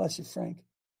 God bless you, Frank.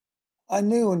 I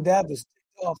knew when Dad was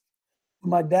ticked off,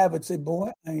 my dad would say,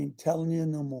 boy, I ain't telling you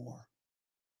no more.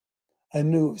 I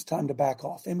knew it was time to back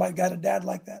off. Anybody got a dad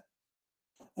like that?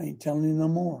 I ain't telling you no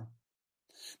more.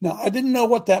 Now, I didn't know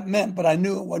what that meant, but I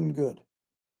knew it wasn't good.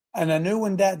 And I knew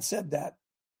when Dad said that,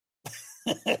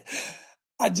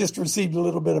 I just received a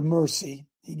little bit of mercy.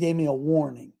 He gave me a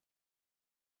warning.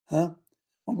 Huh?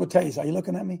 I'm going to tell you, are you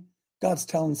looking at me? God's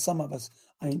telling some of us,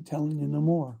 I ain't telling you no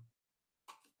more.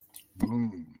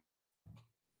 Boom.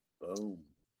 Boom.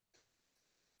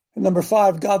 And number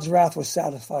 5, God's wrath was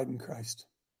satisfied in Christ.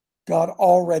 God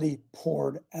already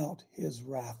poured out his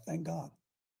wrath, thank God.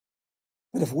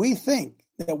 But if we think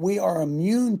that we are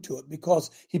immune to it because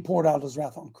he poured out his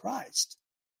wrath on Christ,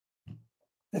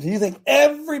 if you think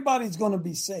everybody's going to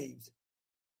be saved,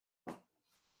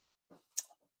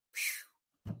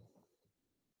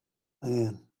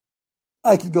 man,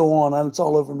 I could go on. It's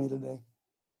all over me today.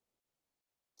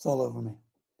 It's all over me.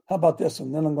 How about this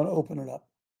one? Then I'm going to open it up.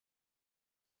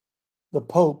 The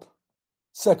Pope,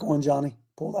 second one, Johnny.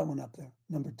 Pull that one up there,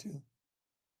 number 2. You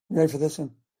ready for this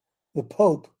one? The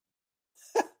Pope.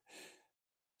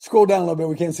 Scroll down a little bit.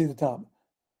 We can't see the top.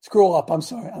 Scroll up. I'm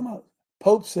sorry. I'm out.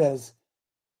 Pope says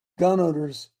gun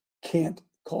owners can't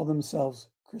call themselves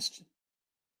Christian.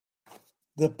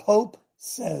 The Pope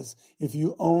says if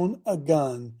you own a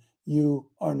gun, you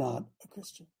are not a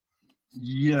Christian.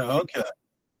 Yeah, okay.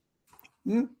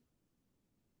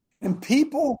 And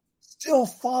people still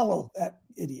follow that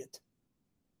idiot.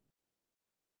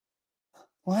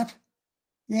 What?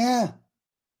 Yeah.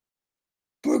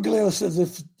 Bergoglio says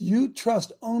if you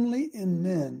trust only in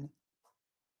men,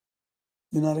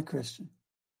 you're not a Christian.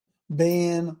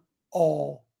 Ban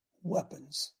all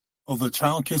weapons. Oh, the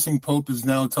child-kissing Pope is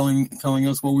now telling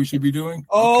us what we should be doing?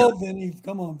 Oh, okay. Vinny,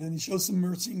 come on, Vinny. Show some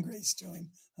mercy and grace to him.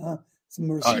 Some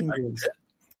mercy and grace.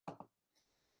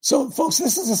 So, folks,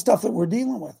 this is the stuff that we're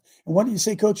dealing with. And what do you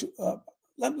say, Coach?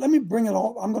 Let me bring it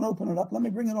all. I'm going to open it up. Let me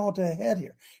bring it all to a head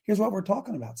here. Here's what we're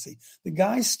talking about. See, the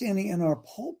guys standing in our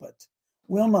pulpit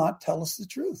will not tell us the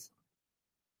truth.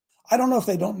 I don't know if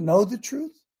they don't know the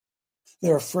truth.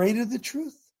 They're afraid of the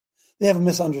truth. They have a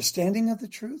misunderstanding of the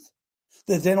truth.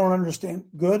 That they don't understand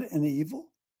good and evil.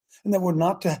 And that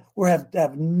we have to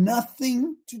have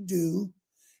nothing to do.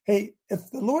 Hey,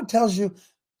 if the Lord tells you,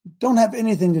 don't have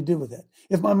anything to do with it.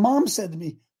 If my mom said to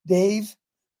me, Dave,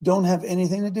 don't have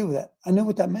anything to do with that, I knew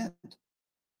what that meant.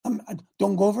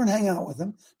 Don't go over and hang out with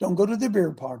them. Don't go to the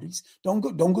beer parties. Don't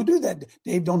go do that.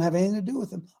 Dave, don't have anything to do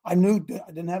with them. I knew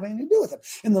I didn't have anything to do with them.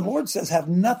 And the Lord says, have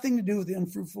nothing to do with the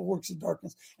unfruitful works of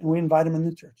darkness. And we invite him in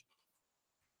the church.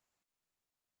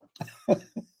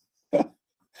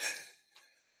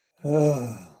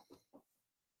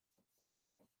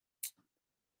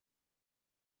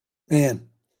 Man.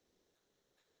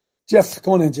 Jeff,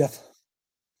 come on in, Jeff.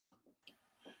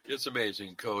 It's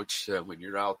amazing, Coach, that when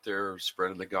you're out there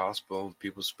spreading the gospel and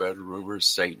people spread rumors,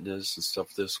 Satanists and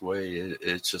stuff this way,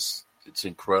 it's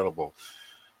incredible.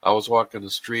 I was walking the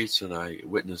streets and I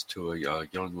witnessed to a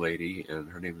young lady, and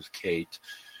her name is Kate,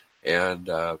 and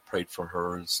prayed for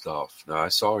her and stuff. Now, I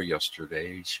saw her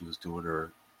yesterday. She was doing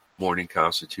her morning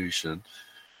constitution.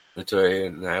 And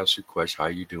I asked her a question, how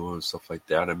you doing, and stuff like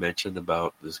that. I mentioned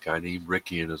about this guy named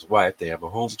Ricky and his wife. They have a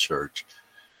home church.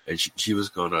 And she was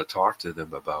going to talk to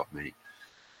them about me.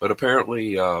 But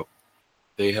apparently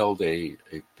they held a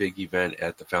big event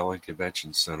at the Fallon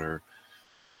Convention Center,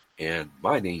 and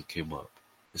my name came up.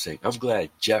 They're saying, I'm glad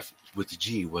Jeff with the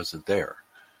G wasn't there.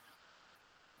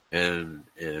 And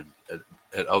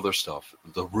other stuff.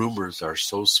 The rumors are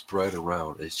so spread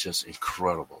around. It's just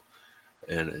incredible.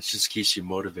 And it just keeps you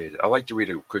motivated. I like to read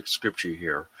a quick scripture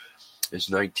here.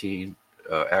 It's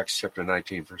Acts chapter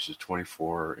 19, verses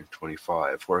 24 and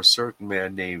 25. For a certain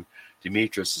man named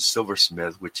Demetrius, the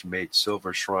silversmith, which made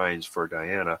silver shrines for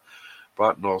Diana,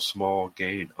 brought no small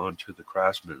gain unto the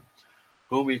craftsmen,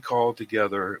 whom he called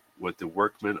together with the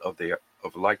workmen of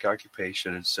like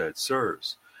occupation, and said,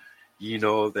 Sirs, ye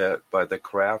know that by the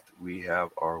craft we have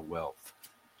our wealth.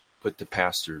 Put the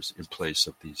pastors in place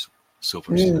of these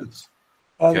silversmiths.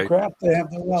 By the craft, they have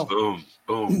their wealth. Boom,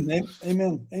 boom.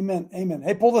 Amen, amen, amen.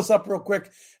 Hey, pull this up real quick,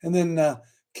 and then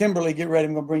Kimberly, get ready.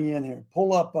 I'm going to bring you in here.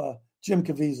 Pull up Jim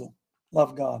Caviezel,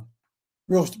 Love God.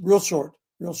 Real short,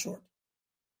 real short.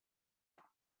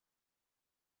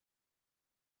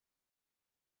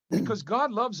 Because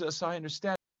God loves us, I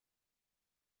understand.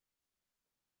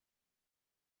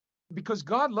 Because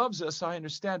God loves us, I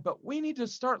understand, but we need to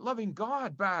start loving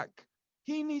God back.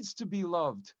 He needs to be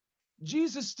loved.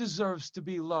 Jesus deserves to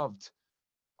be loved.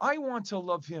 I want to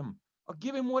love him. I'll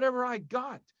give him whatever I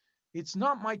got. It's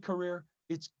not my career.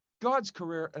 It's God's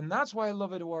career. And that's why I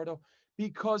love Eduardo,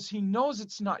 because he knows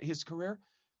it's not his career.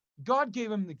 God gave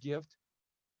him the gift,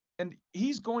 and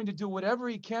he's going to do whatever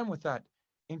he can with that.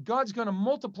 And God's going to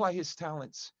multiply his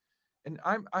talents. And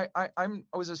I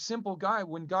was a simple guy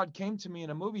when God came to me in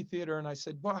a movie theater, and I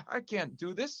said, well, I can't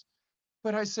do this.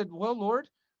 But I said, well, Lord,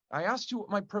 I asked you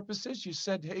what my purpose is. You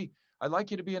said, hey, I'd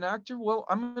like you to be an actor. Well,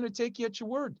 I'm going to take you at your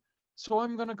word. So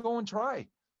I'm going to go and try.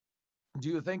 Do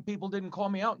you think people didn't call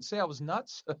me out and say I was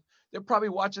nuts? They're probably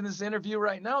watching this interview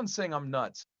right now and saying I'm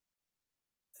nuts.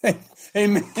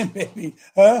 Amen, baby.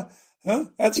 Huh?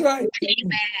 That's right.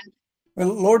 Amen. When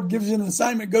the Lord gives you an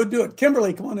assignment, go do it.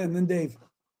 Kimberly, come on in, then Dave.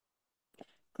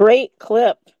 Great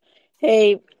clip.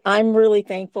 Hey, I'm really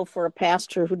thankful for a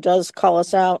pastor who does call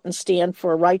us out and stand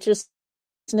for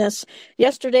righteousness.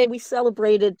 Yesterday, we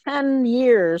celebrated 10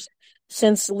 years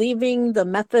since leaving the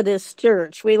Methodist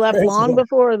Church. We left long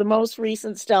before the most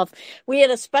recent stuff. We had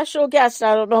a special guest.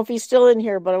 I don't know if he's still in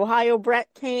here, but Ohio Brett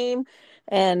came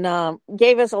and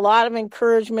gave us a lot of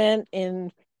encouragement.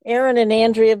 And Aaron and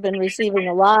Andrea have been receiving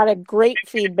a lot of great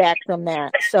feedback from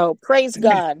that. So praise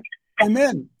God.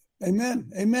 Amen.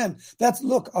 Amen. Amen.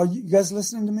 Look, are you guys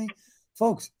listening to me?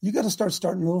 Folks, you got to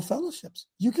starting little fellowships.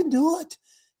 You can do it.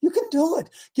 You can do it.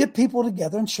 Get people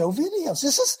together and show videos.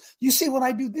 You see what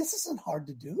I do? This isn't hard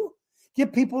to do.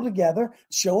 Get people together,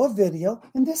 show a video,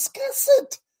 and discuss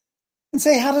it. And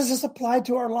say, how does this apply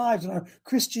to our lives and our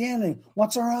Christianity?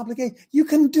 What's our obligation? You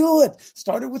can do it.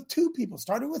 Start it with 2 people.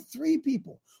 Start it with 3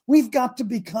 people. We've got to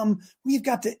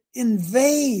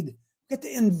invade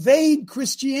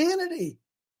Christianity.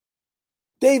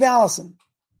 Dave Allison.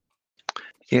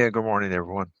 Yeah, good morning,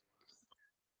 everyone.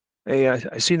 Hey,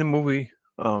 I seen the movie.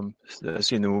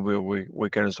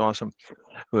 Weekend is awesome.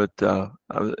 But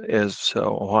as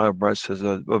Ohio Brett says,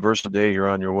 a verse a day, you're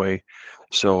on your way.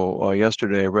 So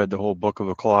yesterday I read the whole book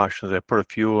of Colossians. I put a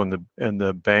few in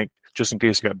the bank just in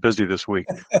case I got busy this week.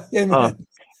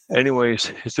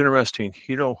 Anyways, it's interesting.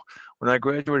 When I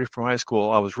graduated from high school,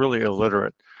 I was really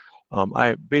illiterate.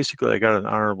 I got an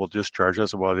honorable discharge.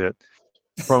 That's about it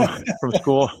from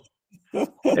school.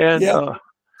 And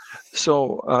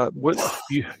what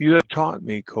you have taught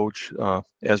me, Coach,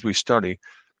 as we study,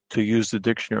 to use the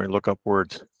dictionary, look up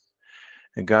words,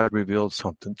 and God revealed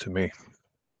something to me.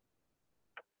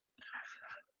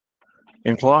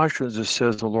 In Colossians, it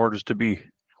says the Lord is to be,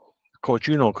 Coach,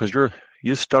 because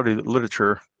you study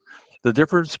literature, the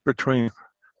difference between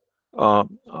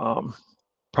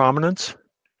prominence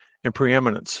and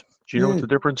preeminence. Do you know what the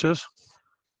difference is?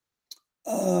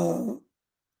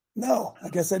 No, I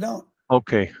guess I don't.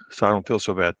 Okay, so I don't feel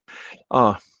so bad.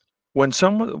 When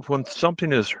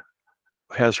something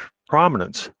has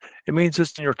prominence, it means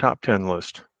it's in your top 10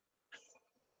 list.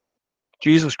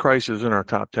 Jesus Christ is in our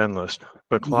top 10 list,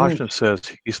 but Colossians says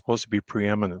he's supposed to be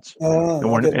preeminence.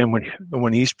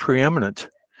 When he's preeminent,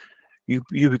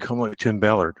 you become like Tim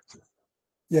Ballard.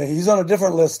 Yeah, he's on a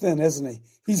different list then, isn't he?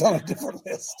 He's on a different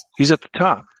list. He's at the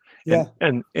top. Yeah,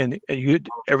 and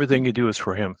everything you do is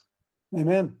for him.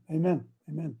 Amen. Amen.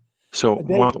 Amen. So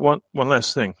one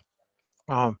last thing.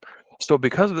 So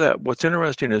because of that, what's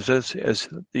interesting is this: as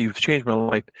you've changed my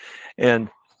life, and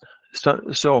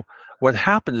so what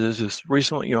happens is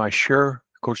recently, I share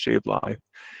Coach Dave Live,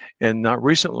 and not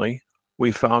recently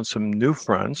we found some new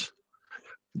friends.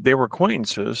 They were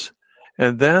acquaintances,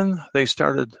 and then they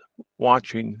started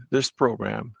watching this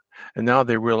program, and now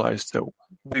they realized that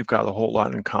we've got a whole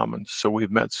lot in common. So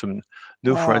we've met some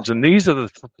new friends, and these are the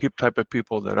type of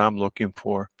people that I'm looking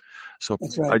for. So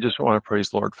right. I just want to praise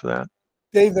the Lord for that.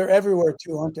 Dave, they're everywhere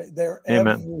too, aren't they? They're Amen.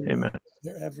 Everywhere. Amen.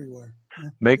 They're everywhere. Yeah,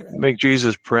 make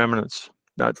Jesus preeminence,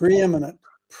 not preeminent.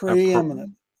 Preeminent.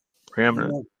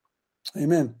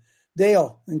 Amen.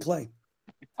 Dale and Clay.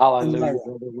 Hallelujah.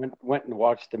 Went and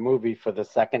watched the movie for the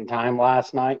second time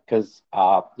last night because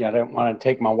I didn't want to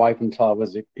take my wife until I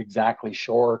was exactly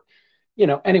sure.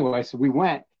 Anyway, so we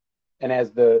went, and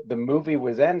as the movie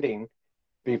was ending,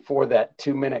 before that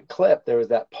 2-minute clip, there was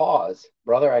that pause.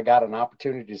 Brother, I got an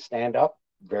opportunity to stand up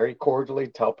very cordially,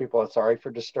 tell people I'm sorry for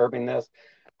disturbing this,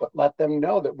 but let them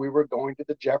know that we were going to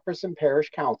the Jefferson Parish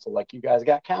Council, like you guys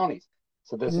got counties.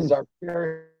 So this is our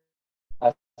parish.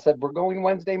 I said, we're going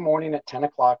Wednesday morning at 10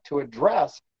 o'clock to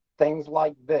address things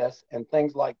like this and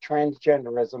things like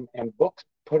transgenderism and books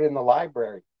put in the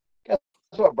library. Guess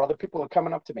what, brother? People are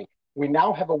coming up to me. we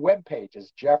now have a webpage.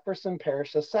 It's Jefferson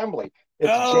Parish Assembly.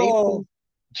 It's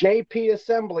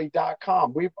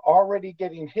jpassembly.com. We've already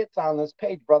getting hits on this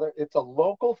page, brother. It's a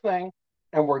local thing,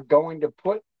 and we're going to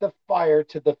put the fire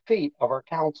to the feet of our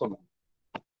councilmen.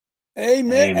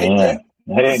 Amen.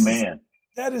 Amen.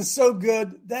 That is so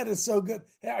good. That is so good.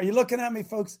 Are you looking at me,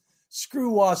 folks? Screw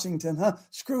Washington, huh?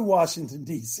 Screw Washington,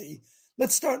 D.C.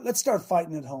 Let's start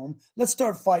fighting at home. Let's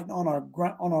start fighting on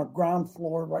our ground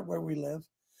floor, right where we live,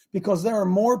 because there are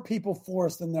more people for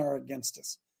us than there are against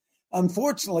us.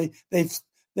 Unfortunately,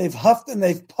 they've huffed and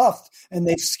they've puffed and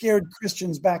they've scared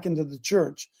Christians back into the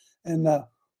church, and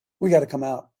we got to come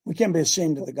out. We can't be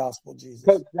ashamed of the gospel of Jesus.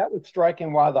 Because that was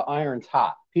striking while the iron's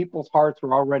hot. People's hearts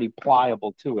were already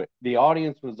pliable to it. The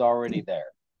audience was already there.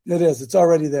 It is. It's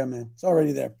already there, man. It's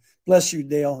already there. Bless you,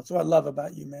 Dale. That's what I love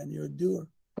about you, man. You're a doer.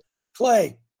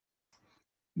 Clay.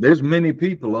 There's many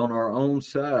people on our own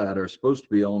side, are supposed to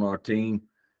be on our team,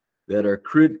 that are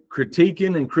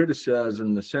critiquing and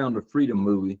criticizing the Sound of Freedom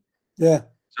movie. Yeah.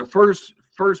 It's the first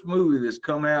movie that's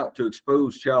come out to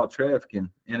expose child trafficking,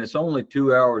 and it's only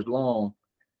 2 hours long.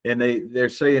 And they're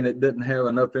saying it doesn't have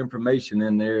enough information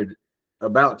in there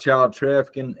about child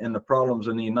trafficking and the problems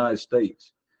in the United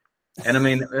States. And I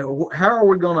mean, how are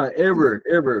we going to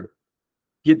ever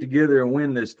get together and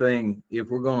win this thing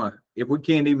if we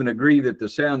can't even agree that the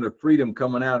Sound of Freedom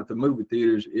coming out at the movie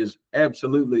theaters is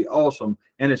absolutely awesome,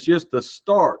 and it's just the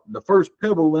start, the first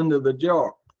pebble into the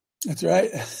jar. That's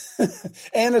right.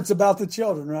 And it's about the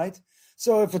children, right?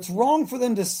 So if it's wrong for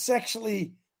them to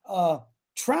sexually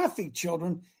traffic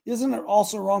children, isn't it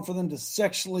also wrong for them to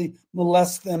sexually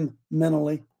molest them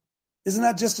mentally? Isn't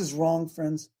that just as wrong,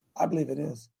 friends? I believe it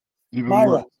is. Even Myra.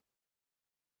 more.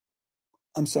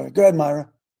 I'm sorry. Go ahead,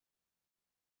 Myra.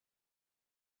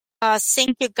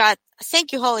 Thank you, God.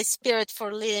 Thank you, Holy Spirit,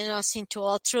 for leading us into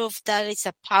all truth. That is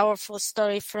a powerful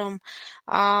story from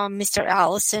Mr.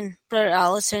 Allison, Brother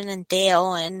Allison, and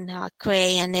Dale, and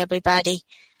Cray, and everybody.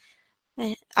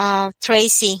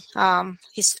 Tracy,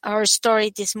 her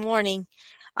story this morning.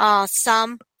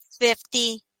 Psalm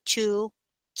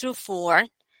 52:4.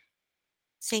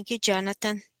 Thank you,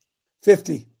 Jonathan.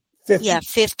 50. Yeah,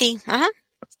 50.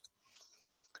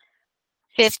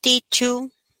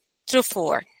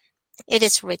 52:4. It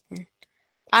is written,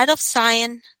 out of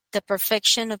Zion, the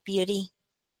perfection of beauty,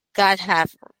 God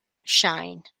hath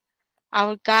shined.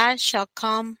 Our God shall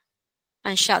come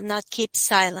and shall not keep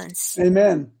silence.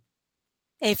 Amen.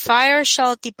 A fire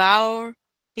shall devour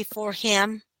before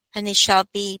him, and it shall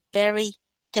be very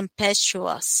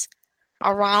tempestuous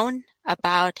around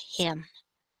about him.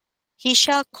 He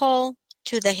shall call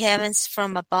to the heavens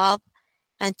from above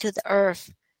and to the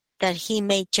earth, that he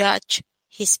may judge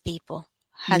his people.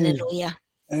 Hallelujah.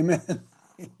 Amen.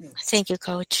 Thank you,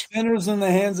 Coach. Sinners in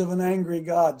the hands of an angry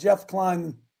God. Jeff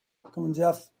Klein. Come on,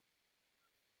 Jeff.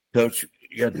 Coach,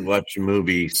 you got to watch the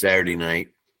movie Saturday night,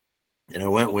 and I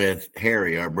went with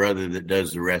Harry, our brother that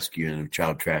does the rescuing of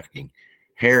child trafficking.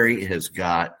 Harry has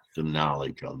got some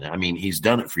knowledge on that. I mean, he's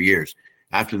done it for years.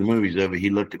 After the movie's over, he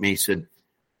looked at me and said,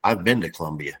 I've been to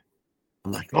Columbia.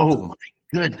 I'm like, oh, my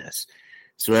goodness.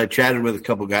 So I chatted with a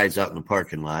couple guys out in the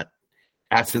parking lot.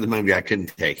 After the movie, I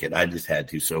couldn't take it. I just had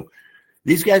to. So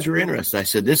these guys were interested. I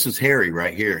said, this is Harry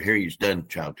right here. Harry's done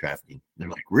child trafficking. They're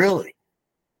like, really?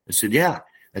 I said, yeah.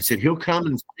 I said, he'll come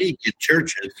and speak at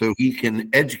churches so he can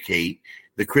educate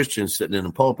the Christians sitting in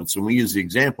the pulpits. And we use the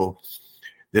example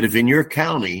that if in your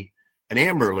county an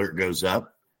Amber Alert goes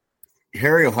up,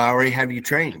 Harry will already have you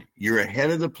trained. You're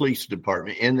ahead of the police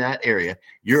department in that area.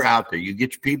 You're out there. You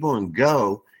get your people and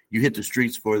go. You hit the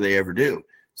streets before they ever do.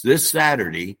 So this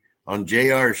Saturday on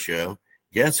JR's show,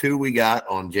 guess who we got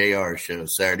on JR's show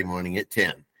Saturday morning at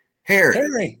 10?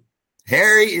 Harry.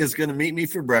 Harry is going to meet me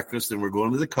for breakfast, and we're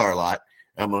going to the car lot.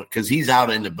 Because he's out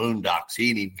in the boondocks.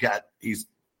 His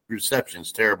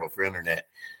reception's terrible for internet.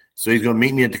 So he's going to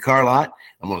meet me at the car lot.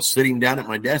 I'm going to sit him down at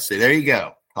my desk, say, there you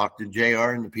go. Talk to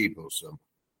JR and the people. So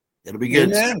it'll be good.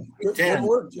 Amen. Good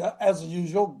work, Jeff. As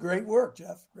usual, great work,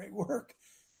 Jeff. Great work.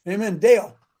 Amen.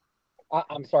 Dale.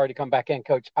 I'm sorry to come back in,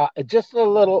 Coach. Just a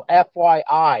little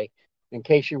FYI, in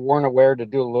case you weren't aware, to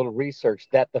do a little research,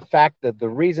 that the fact that the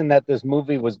reason that this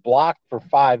movie was blocked for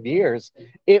 5 years,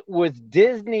 it was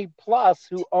Disney Plus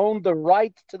who owned the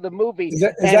rights to the movie. Is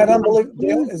that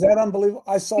unbelievable? Is that unbelievable?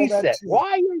 I saw that too.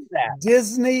 Why is that?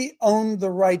 Disney owned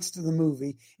the rights to the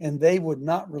movie, and they would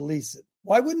not release it.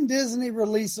 Why wouldn't Disney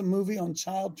release a movie on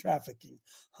child trafficking?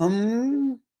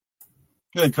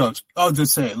 Hey, Coach, I'll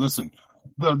just say, listen,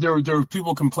 there were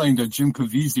people complaining that Jim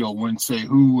Caviezel wouldn't say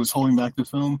who was holding back the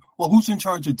film. Well, who's in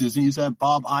charge of Disney? Is that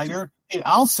Bob Iger? Hey,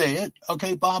 I'll say it.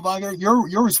 Okay, Bob Iger,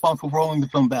 you're responsible for rolling the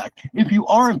film back. If you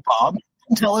aren't, Bob,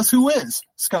 tell us who is,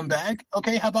 scumbag.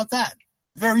 Okay, how about that?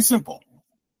 Very simple.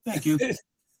 Thank you.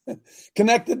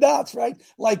 Connect the dots, right?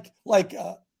 Like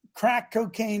crack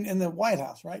cocaine in the White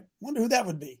House, right? Wonder who that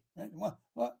would be, right? What?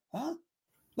 Huh?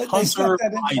 Hunter,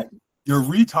 you're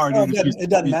retarded. Oh, it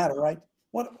doesn't matter, right?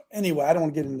 What? Anyway, I don't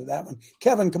want to get into that one.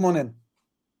 Kevin, come on in.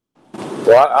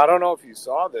 Well, I don't know if you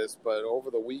saw this, but over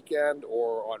the weekend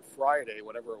or on Friday,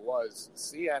 whenever it was,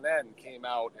 CNN came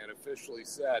out and officially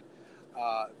said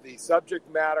the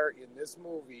subject matter in this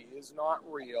movie is not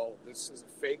real. This is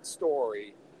a fake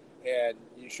story, and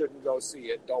you shouldn't go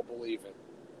see it. Don't believe it.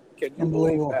 Can you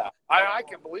believe that? I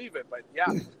can believe it, but yeah,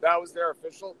 that was their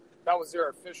official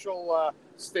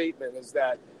statement. Is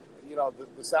that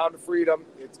the Sound of Freedom?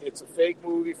 It's a fake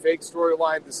movie, fake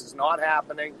storyline. This is not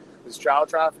happening. This child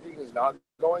trafficking is not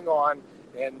going on,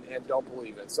 and don't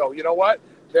believe it. So you know what?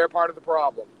 They're part of the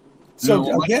problem.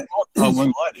 So again,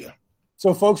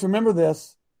 so folks, remember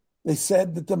this. They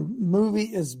said that the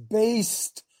movie is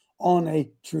based on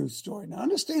a true story. Now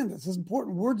understand this is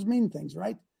important. Words mean things,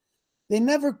 right? They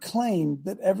never claimed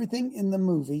that everything in the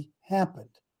movie happened.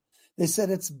 They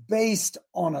said it's based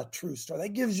on a true story. That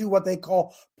gives you what they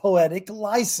call poetic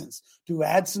license to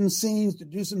add some scenes, to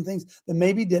do some things that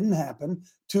maybe didn't happen,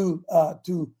 to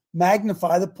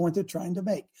magnify the point they're trying to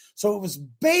make. So it was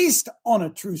based on a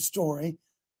true story,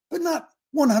 but not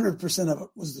 100% of it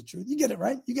was the truth. You get it,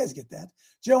 right? You guys get that.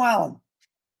 Joe Allen.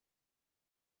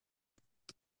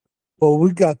 Well,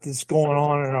 we got this going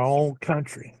on in our own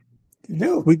country. You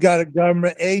do. We got a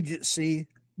government agency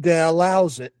that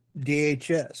allows it,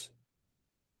 DHS.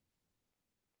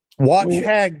 Watch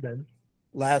Hagman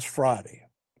last Friday,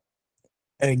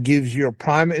 and it gives you a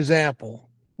prime example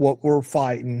what we're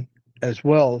fighting, as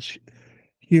well as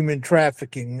human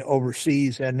trafficking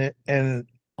overseas and on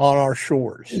our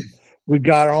shores. We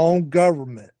got our own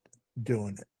government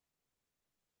doing it.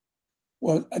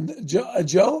 Well,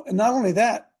 Joe, and not only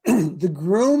that, the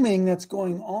grooming that's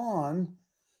going on,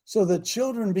 so the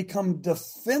children become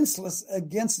defenseless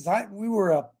against it. I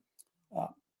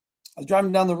was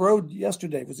driving down the road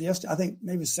yesterday. I think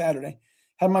maybe it was Saturday.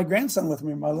 Had my grandson with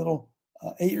me, my little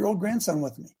 8-year-old grandson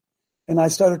with me. And I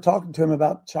started talking to him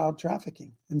about child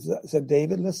trafficking. And I said,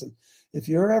 David, listen, if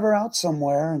you're ever out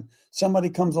somewhere and somebody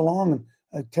comes along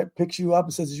and picks you up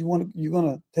and says, you're going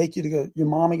to take you to go, your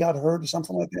mommy got hurt or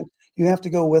something like that, you have to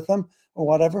go with them or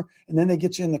whatever. And then they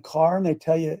get you in the car and they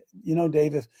tell you,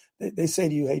 Dave, if they say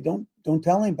to you, hey, don't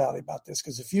tell anybody about this,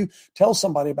 because if you tell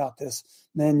somebody about this,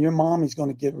 then your mommy's going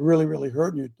to get really, really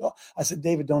hurt. I said,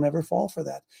 David, don't ever fall for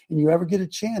that. And you ever get a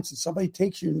chance and somebody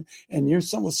takes you and you're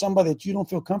with somebody that you don't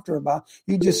feel comfortable about,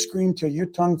 you just scream till your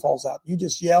tongue falls out. You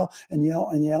just yell and yell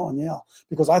and yell and yell.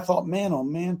 Because I thought, man, oh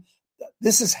man,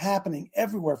 this is happening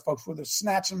everywhere, folks, where they're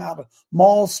snatching them out of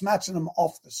malls, snatching them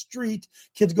off the street,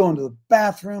 kids going to the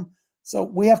bathroom. So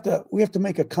we have to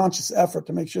make a conscious effort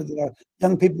to make sure that our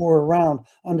young people who are around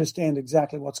understand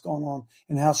exactly what's going on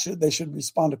and how they should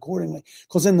respond accordingly.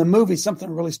 Because in the movie, something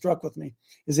really struck with me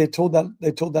is they told that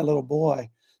little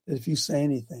boy that if you say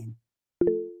anything,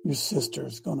 your sister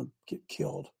is going to get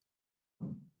killed.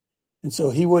 And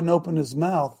so he wouldn't open his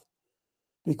mouth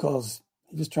because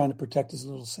he was trying to protect his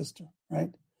little sister, right?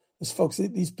 These folks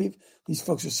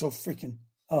are so freaking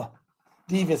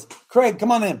devious. Craig,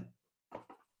 come on in.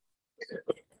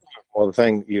 Well, the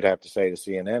thing you'd have to say to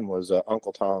CNN was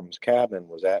Uncle Tom's Cabin.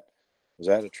 Was that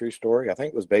a true story? I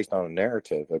think it was based on a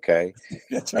narrative. Okay,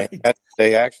 that's right.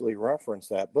 They actually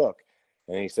referenced that book,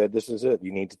 and he said, "This is it.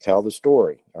 You need to tell the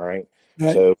story." All right.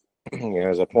 So,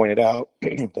 as I pointed out,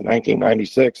 the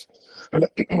 1996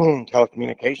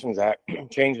 Telecommunications Act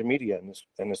changed the media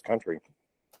in this country.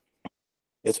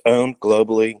 It's owned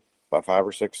globally by 5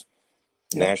 or 6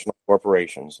 national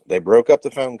corporations. They broke up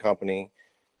the phone company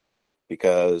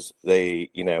because they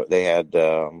had,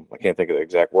 I can't think of the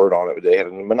exact word on it, but they had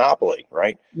a monopoly,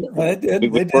 right? We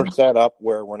were set up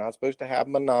where we're not supposed to have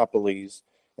monopolies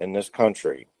in this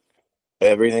country.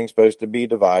 Everything's supposed to be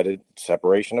divided,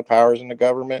 separation of powers in the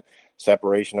government,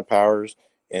 separation of powers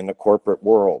in the corporate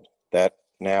world. That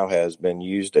now has been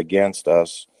used against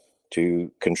us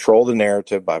to control the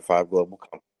narrative by 5 global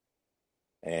companies.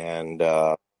 And,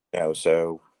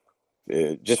 so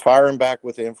just fire them back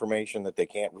with the information that they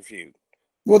can't refute.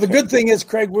 Well, the good thing is,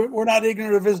 Craig, we're not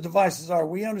ignorant of his devices, are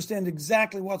we? We understand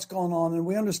exactly what's going on, and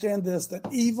we understand this, that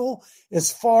evil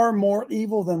is far more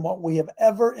evil than what we have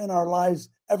ever in our lives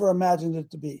ever imagined it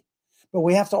to be. But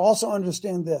we have to also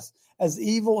understand this. As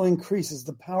evil increases,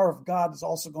 the power of God is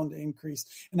also going to increase.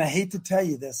 And I hate to tell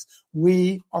you this,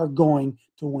 we are going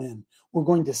to win. We're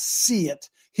going to see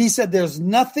it He said there's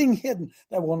nothing hidden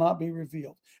that will not be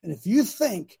revealed. And if you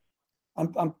think, I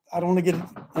don't want to get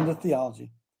into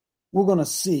theology, we're going to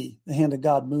see the hand of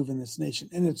God move in this nation.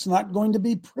 And it's not going to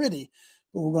be pretty,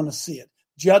 but we're going to see it.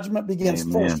 Judgment begins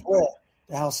first where?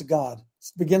 The house of God.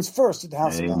 It begins first at the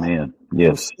house of God. Amen.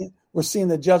 Yes. We're seeing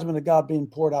the judgment of God being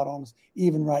poured out on us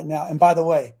even right now. And by the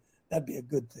way, that'd be a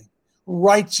good thing.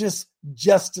 Righteous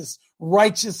justice,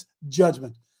 righteous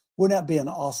judgment. Wouldn't that be an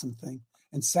awesome thing?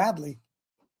 And sadly,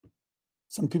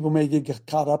 some people may get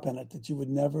caught up in it that you would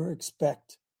never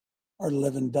expect are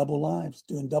living double lives,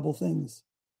 doing double things.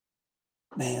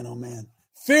 Man, oh man.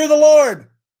 Fear the Lord.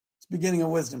 It's the beginning of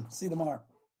wisdom. See you tomorrow.